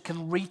church that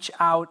can reach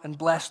out and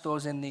bless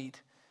those in need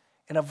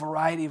in a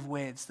variety of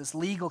ways. There's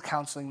legal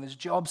counseling, there's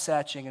job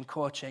searching and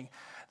coaching,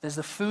 there's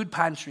the food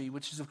pantry,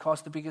 which is, of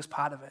course, the biggest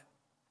part of it.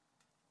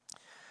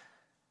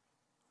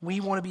 We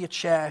want to be a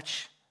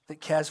church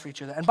that cares for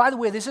each other. And by the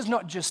way, this is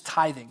not just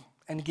tithing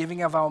and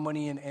giving of our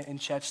money in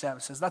church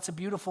services. That's a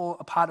beautiful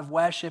part of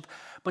worship.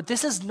 But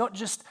this is not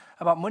just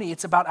about money.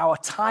 It's about our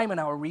time and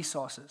our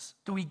resources.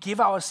 Do we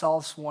give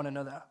ourselves for one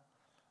another?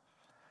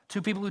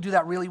 Two people who do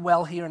that really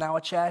well here in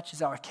our church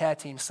is our care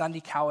team,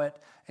 Sandy Cowett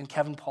and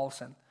Kevin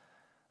Paulson.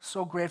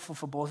 So grateful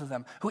for both of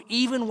them, who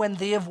even when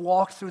they have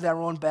walked through their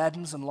own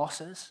burdens and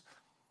losses,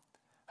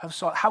 have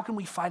sought, how can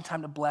we find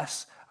time to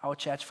bless our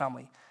church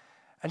family?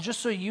 And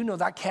just so you know,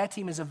 that care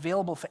team is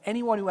available for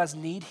anyone who has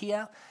need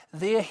here.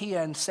 They're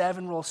here and serve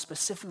and roll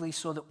specifically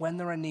so that when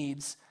there are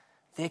needs,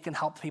 they can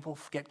help people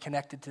get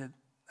connected to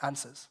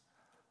answers.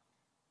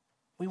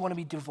 We want to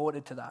be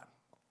devoted to that.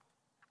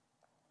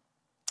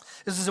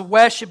 This is a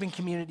worshiping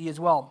community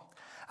as well.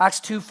 Acts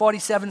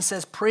 2:47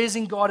 says,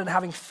 praising God and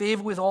having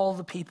favor with all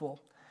the people.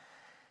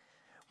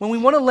 When we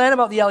want to learn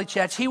about the early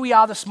church, here we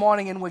are this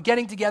morning and we're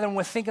getting together and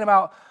we're thinking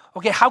about,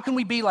 okay, how can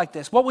we be like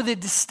this? What were the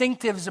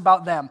distinctives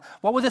about them?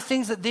 What were the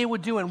things that they were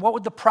doing? What were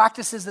the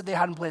practices that they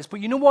had in place? But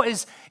you know what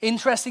is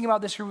interesting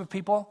about this group of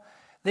people?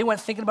 They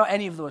weren't thinking about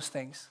any of those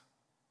things.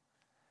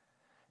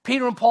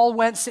 Peter and Paul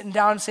weren't sitting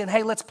down and saying,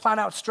 hey, let's plan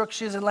out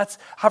structures and let's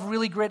have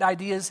really great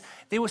ideas.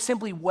 They were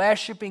simply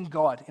worshiping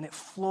God, and it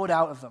flowed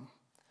out of them.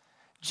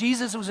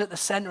 Jesus was at the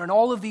center, and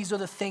all of these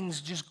other things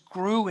just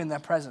grew in their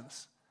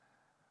presence.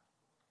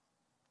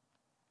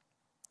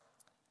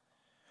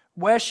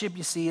 Worship,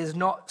 you see, is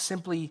not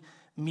simply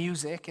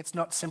music. It's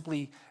not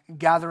simply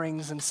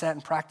gatherings and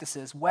certain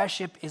practices.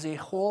 Worship is a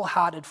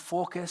wholehearted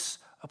focus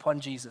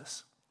upon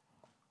Jesus,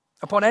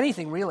 upon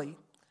anything, really.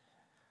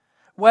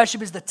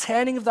 Worship is the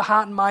turning of the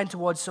heart and mind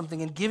towards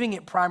something and giving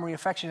it primary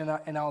affection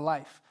in our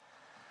life.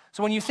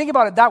 So when you think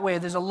about it that way,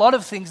 there's a lot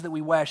of things that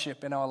we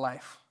worship in our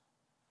life,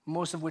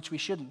 most of which we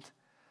shouldn't.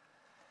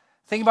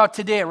 Think about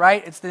today,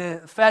 right? It's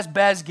the first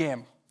Bears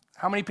game.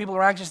 How many people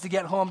are anxious to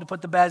get home to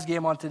put the Bears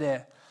game on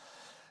today?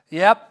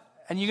 Yep,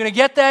 And you're going to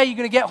get there, you're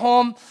going to get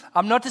home.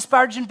 I'm not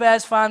disparaging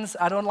Bears fans.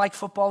 I don't like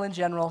football in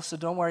general, so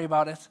don't worry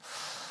about it.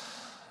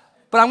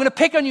 But I'm going to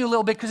pick on you a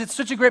little bit because it's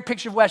such a great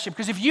picture of worship.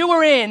 Because if you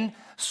were in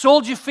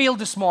Soldier Field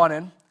this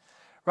morning,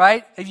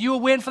 right? If you were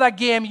waiting for that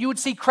game, you would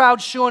see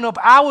crowds showing up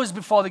hours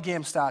before the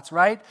game starts,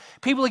 right?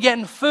 People are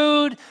getting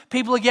food.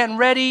 People are getting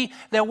ready.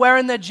 They're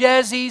wearing their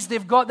jerseys.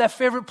 They've got their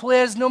favorite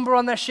player's number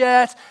on their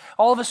shirt.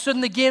 All of a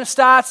sudden, the game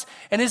starts.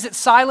 And is it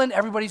silent?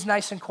 Everybody's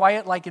nice and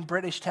quiet like in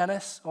British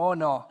tennis? Oh,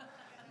 no.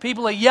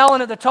 People are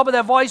yelling at the top of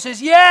their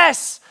voices,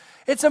 yes,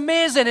 it's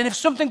amazing. And if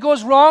something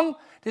goes wrong,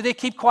 do they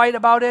keep quiet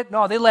about it?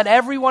 No, they let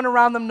everyone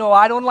around them know,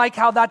 I don't like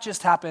how that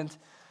just happened.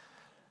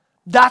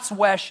 That's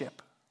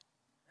worship.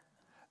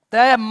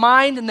 Their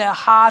mind and their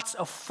hearts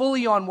are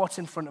fully on what's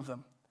in front of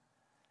them.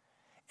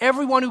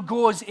 Everyone who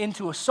goes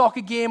into a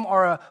soccer game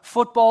or a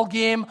football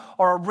game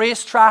or a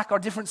racetrack or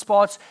different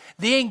sports,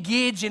 they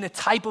engage in a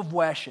type of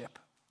worship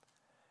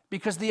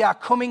because they are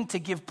coming to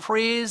give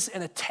praise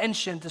and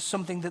attention to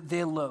something that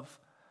they love.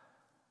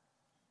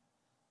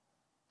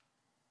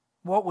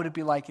 What would it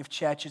be like if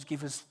churches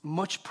give as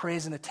much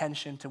praise and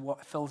attention to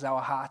what fills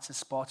our hearts as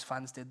sports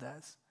fans did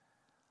theirs?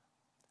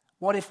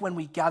 What if when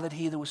we gathered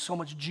here, there was so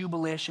much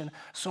jubilation,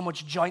 so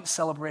much joint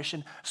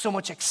celebration, so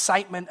much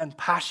excitement and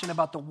passion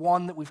about the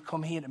one that we've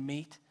come here to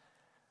meet?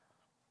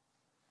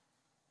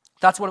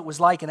 That's what it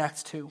was like in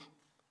Acts 2.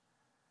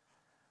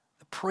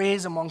 The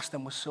praise amongst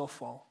them was so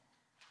full.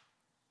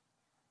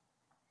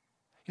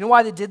 You know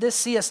why they did this?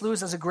 C.S. Lewis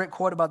has a great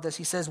quote about this.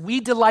 He says, "We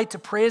delight to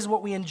praise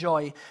what we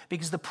enjoy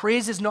because the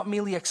praise is not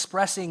merely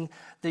expressing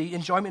the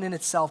enjoyment in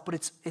itself, but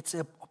it's a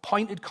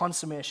appointed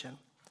consummation.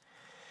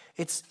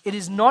 It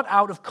is not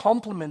out of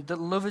compliment that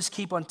lovers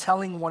keep on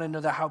telling one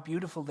another how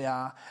beautiful they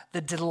are.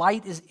 The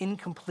delight is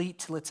incomplete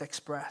till it's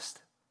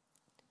expressed."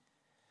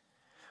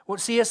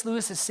 What C.S.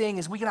 Lewis is saying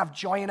is we can have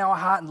joy in our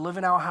heart and love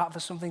in our heart for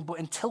something, but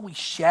until we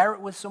share it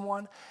with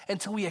someone,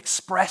 until we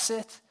express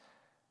it,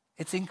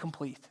 it's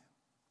incomplete.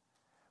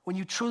 When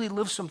you truly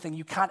love something,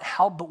 you can't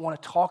help but want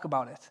to talk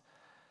about it.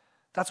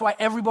 That's why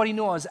everybody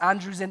knows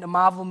Andrew's into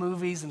Marvel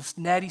movies and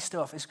nerdy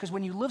stuff. It's because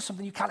when you love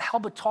something, you can't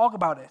help but talk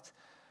about it.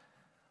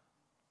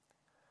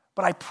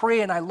 But I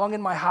pray and I long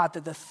in my heart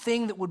that the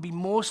thing that would be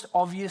most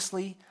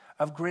obviously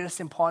of greatest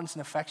importance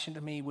and affection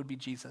to me would be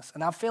Jesus.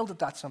 And I've failed at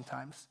that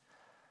sometimes.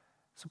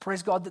 So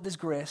praise God that there's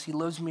grace. He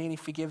loves me and he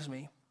forgives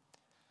me.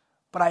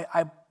 But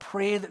I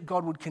pray that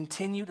God would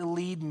continue to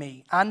lead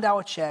me and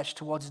our church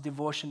towards a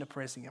devotion to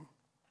praising him.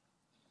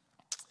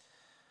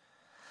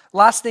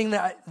 Last thing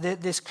that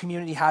this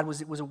community had was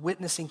it was a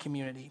witnessing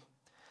community.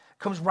 It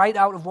comes right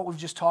out of what we've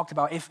just talked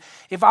about.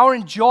 If our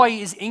joy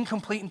is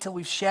incomplete until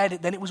we've shared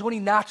it, then it was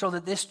only natural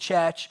that this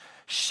church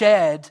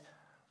shared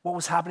what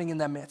was happening in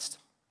their midst.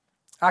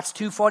 Acts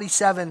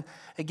 2:47,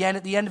 again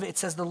at the end of it, it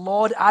says, "The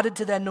Lord added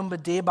to their number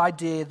day by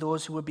day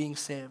those who were being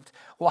saved."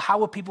 Well, how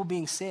were people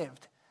being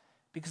saved?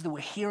 Because they were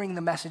hearing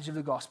the message of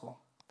the gospel.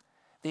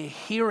 They're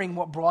hearing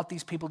what brought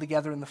these people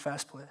together in the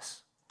first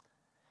place.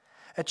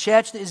 A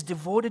church that is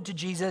devoted to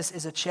Jesus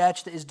is a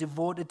church that is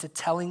devoted to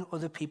telling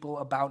other people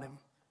about him.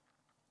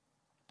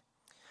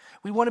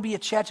 We want to be a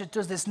church that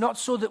does this not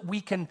so that we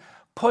can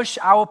push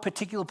our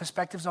particular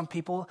perspectives on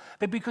people,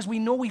 but because we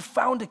know we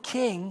found a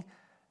king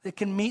that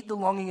can meet the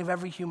longing of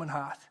every human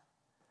heart.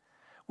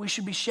 We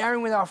should be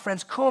sharing with our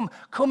friends, come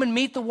and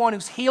meet the one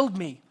who's healed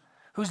me,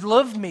 who's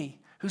loved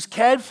me, who's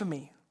cared for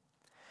me.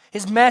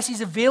 His mercy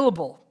is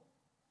available.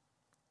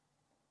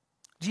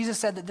 Jesus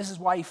said that this is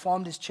why he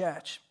formed his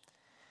church.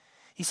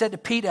 He said to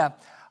Peter,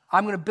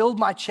 "I'm going to build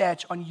my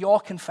church on your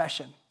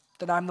confession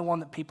that I'm the one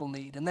that people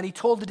need." And then he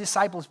told the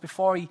disciples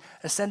before he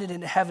ascended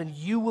into heaven,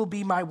 "You will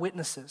be my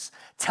witnesses.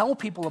 Tell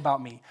people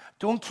about me.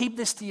 Don't keep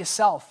this to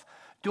yourself.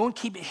 Don't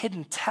keep it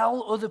hidden.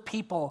 Tell other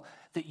people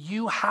that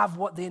you have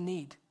what they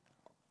need."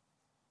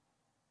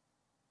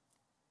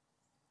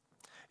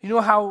 You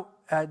know how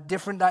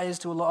different that is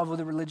to a lot of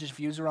other religious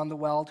views around the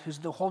world, whose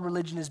the whole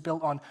religion is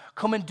built on,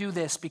 come and do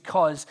this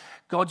because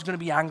God's going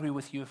to be angry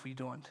with you if we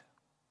don't.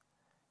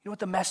 You know what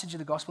the message of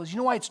the gospel is? You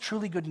know why it's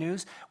truly good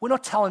news? We're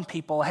not telling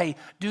people, hey,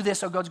 do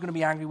this or God's going to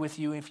be angry with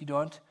you if you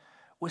don't.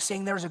 We're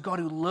saying there's a God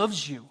who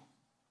loves you.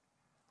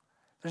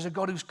 There's a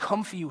God who's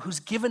come for you,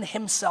 who's given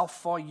himself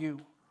for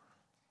you.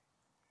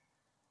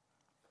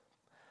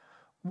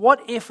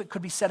 What if it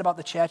could be said about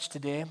the church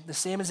today, the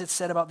same as it's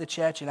said about the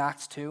church in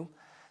Acts 2,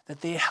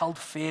 that they held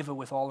favor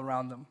with all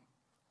around them?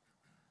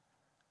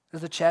 Does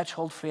the church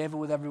hold favor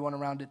with everyone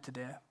around it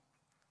today?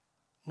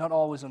 Not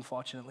always,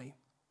 unfortunately.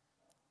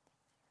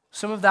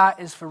 Some of that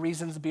is for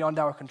reasons beyond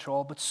our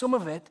control, but some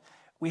of it,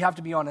 we have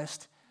to be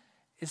honest,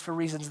 is for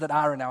reasons that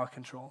are in our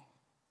control.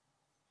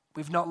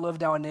 We've not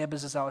loved our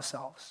neighbors as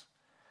ourselves.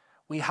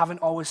 We haven't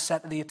always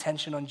set the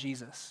attention on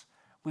Jesus.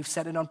 We've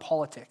set it on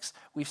politics.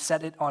 We've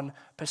set it on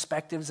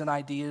perspectives and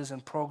ideas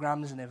and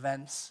programs and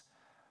events.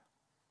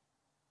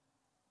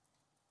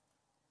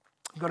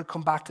 We've got to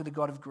come back to the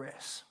God of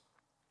grace.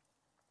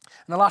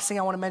 And the last thing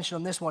I want to mention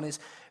on this one is,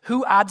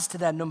 who adds to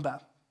their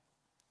number?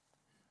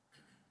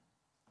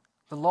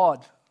 The Lord.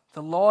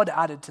 The Lord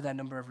added to their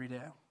number every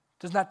day.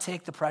 Doesn't that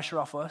take the pressure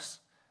off us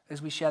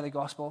as we share the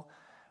gospel?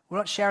 We're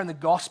not sharing the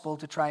gospel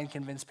to try and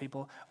convince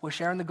people. We're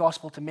sharing the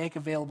gospel to make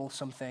available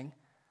something,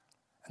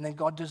 and then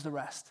God does the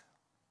rest.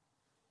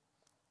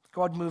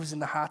 God moves in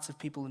the hearts of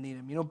people who need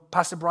him. You know,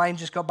 Pastor Brian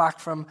just got back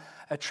from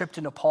a trip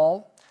to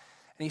Nepal,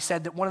 and he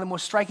said that one of the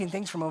most striking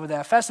things from over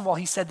there, first of all,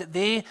 he said that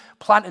they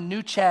plant a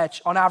new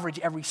church on average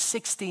every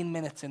 16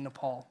 minutes in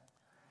Nepal.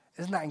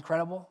 Isn't that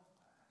incredible?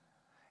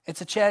 It's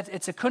a church,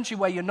 it's a country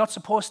where you're not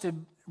supposed to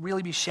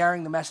really be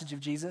sharing the message of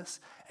Jesus,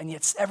 and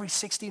yet every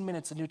 16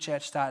 minutes a new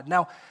church started.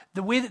 Now,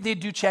 the way that they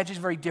do church is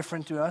very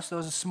different to us.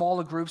 Those are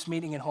smaller groups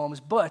meeting in homes,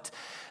 but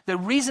the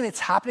reason it's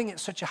happening at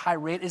such a high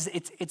rate is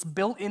it's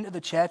built into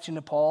the church in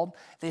Nepal.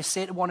 They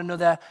say to one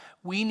another,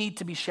 we need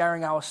to be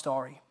sharing our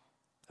story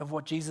of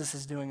what Jesus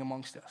is doing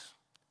amongst us.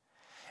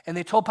 And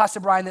they told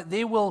Pastor Brian that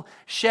they will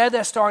share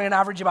their story on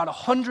average about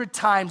 100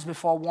 times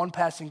before one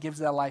person gives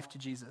their life to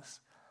Jesus.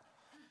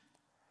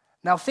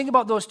 Now think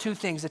about those two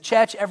things. A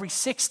church every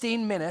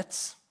 16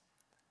 minutes,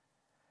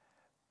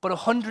 but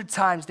 100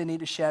 times they need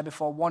to share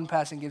before one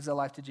person gives their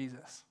life to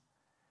Jesus.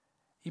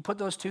 You put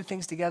those two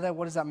things together,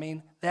 what does that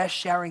mean? They're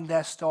sharing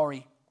their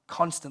story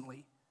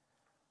constantly.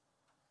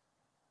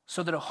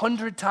 So that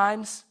 100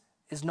 times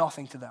is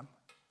nothing to them.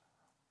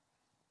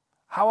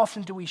 How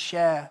often do we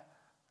share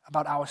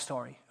about our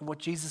story and what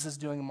Jesus is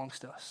doing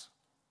amongst us?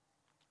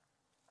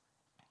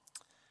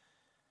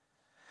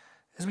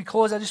 As we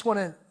close, I just want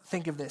to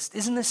think of this.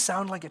 Doesn't this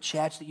sound like a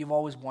church that you've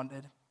always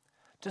wanted?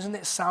 Doesn't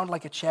it sound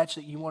like a church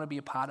that you want to be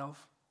a part of?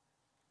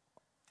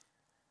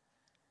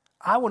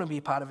 I want to be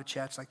a part of a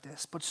church like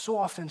this, but so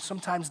often,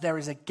 sometimes there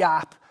is a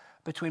gap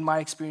between my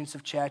experience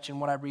of church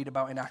and what I read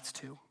about in Acts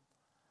 2.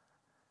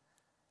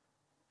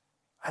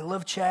 I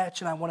love church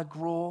and I want to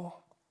grow.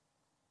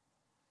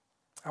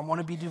 I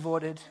want to be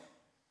devoted,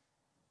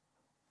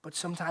 but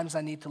sometimes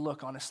I need to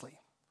look honestly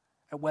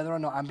at whether or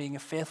not I'm being a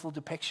faithful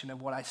depiction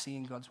of what I see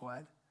in God's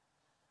word,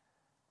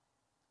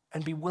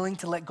 and be willing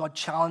to let God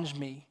challenge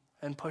me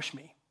and push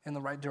me in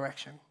the right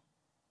direction.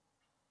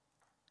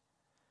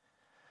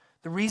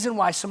 The reason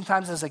why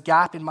sometimes there's a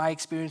gap in my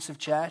experience of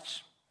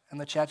church and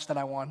the church that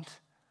I want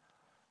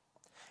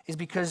is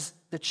because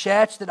the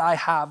church that I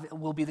have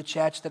will be the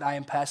church that I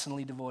am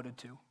personally devoted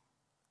to.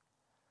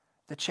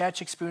 The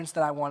church experience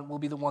that I want will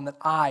be the one that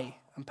I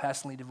am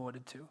personally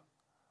devoted to.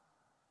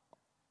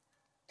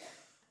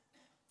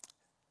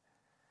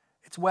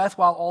 It's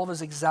worthwhile all of us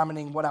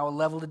examining what our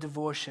level of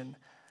devotion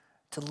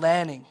to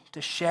learning,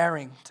 to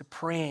sharing, to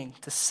praying,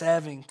 to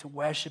serving, to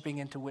worshiping,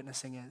 and to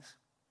witnessing is.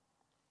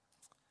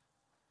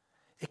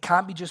 It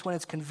can't be just when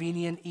it's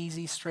convenient,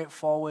 easy,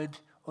 straightforward,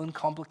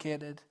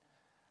 uncomplicated.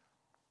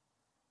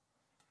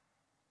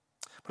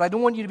 But I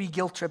don't want you to be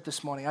guilt-tripped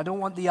this morning. I don't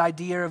want the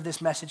idea of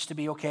this message to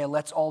be, okay,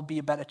 let's all be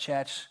a better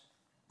church.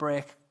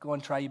 Break, go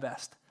and try your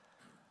best.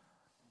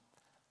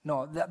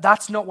 No,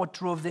 that's not what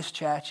drove this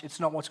church. It's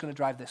not what's going to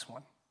drive this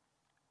one.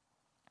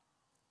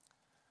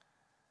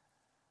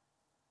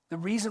 The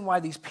reason why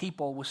these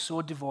people were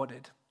so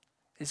devoted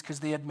is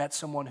because they had met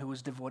someone who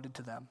was devoted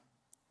to them.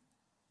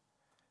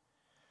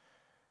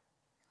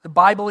 The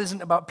Bible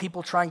isn't about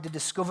people trying to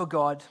discover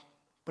God,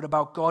 but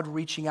about God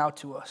reaching out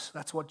to us.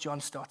 That's what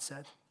John Stott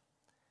said.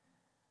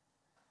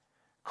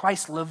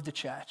 Christ loved the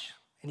church,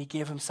 and he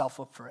gave himself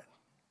up for it.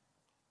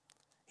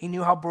 He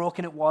knew how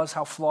broken it was,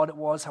 how flawed it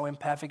was, how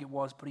imperfect it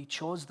was, but he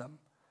chose them,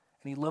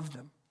 and he loved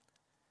them.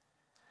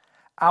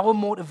 Our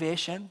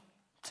motivation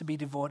to be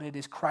devoted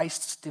is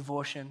Christ's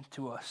devotion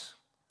to us.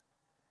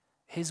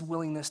 His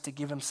willingness to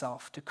give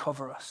himself, to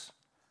cover us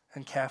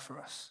and care for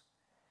us.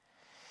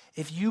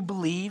 If you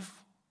believe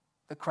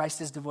that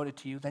Christ is devoted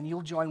to you, then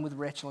you'll join with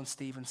Rachel and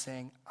Steve in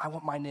saying, I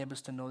want my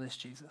neighbors to know this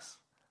Jesus.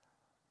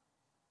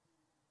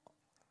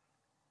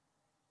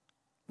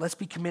 Let's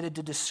be committed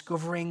to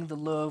discovering the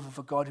love of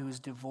a God who is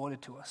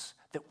devoted to us,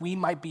 that we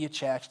might be a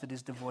church that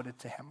is devoted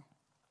to him,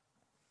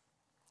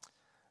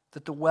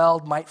 that the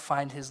world might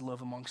find his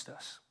love amongst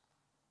us.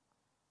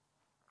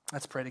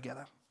 Let's pray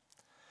together.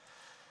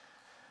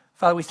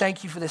 Father, we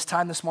thank you for this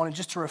time this morning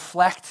just to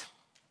reflect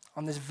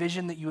on this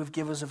vision that you have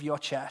given us of your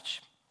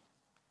church.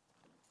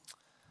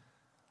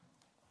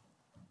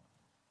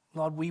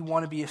 Lord, we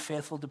want to be a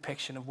faithful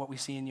depiction of what we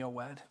see in your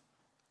word.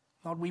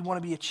 Lord, we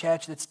want to be a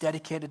church that's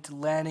dedicated to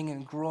learning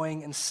and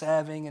growing and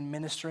serving and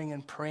ministering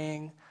and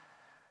praying.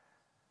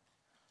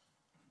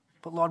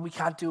 But Lord, we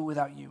can't do it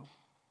without you.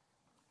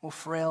 We're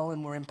frail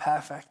and we're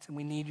imperfect and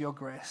we need your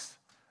grace.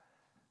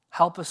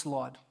 Help us,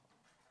 Lord,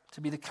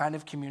 to be the kind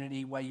of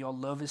community where your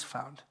love is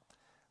found.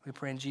 We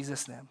pray in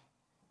Jesus' name.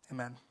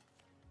 Amen.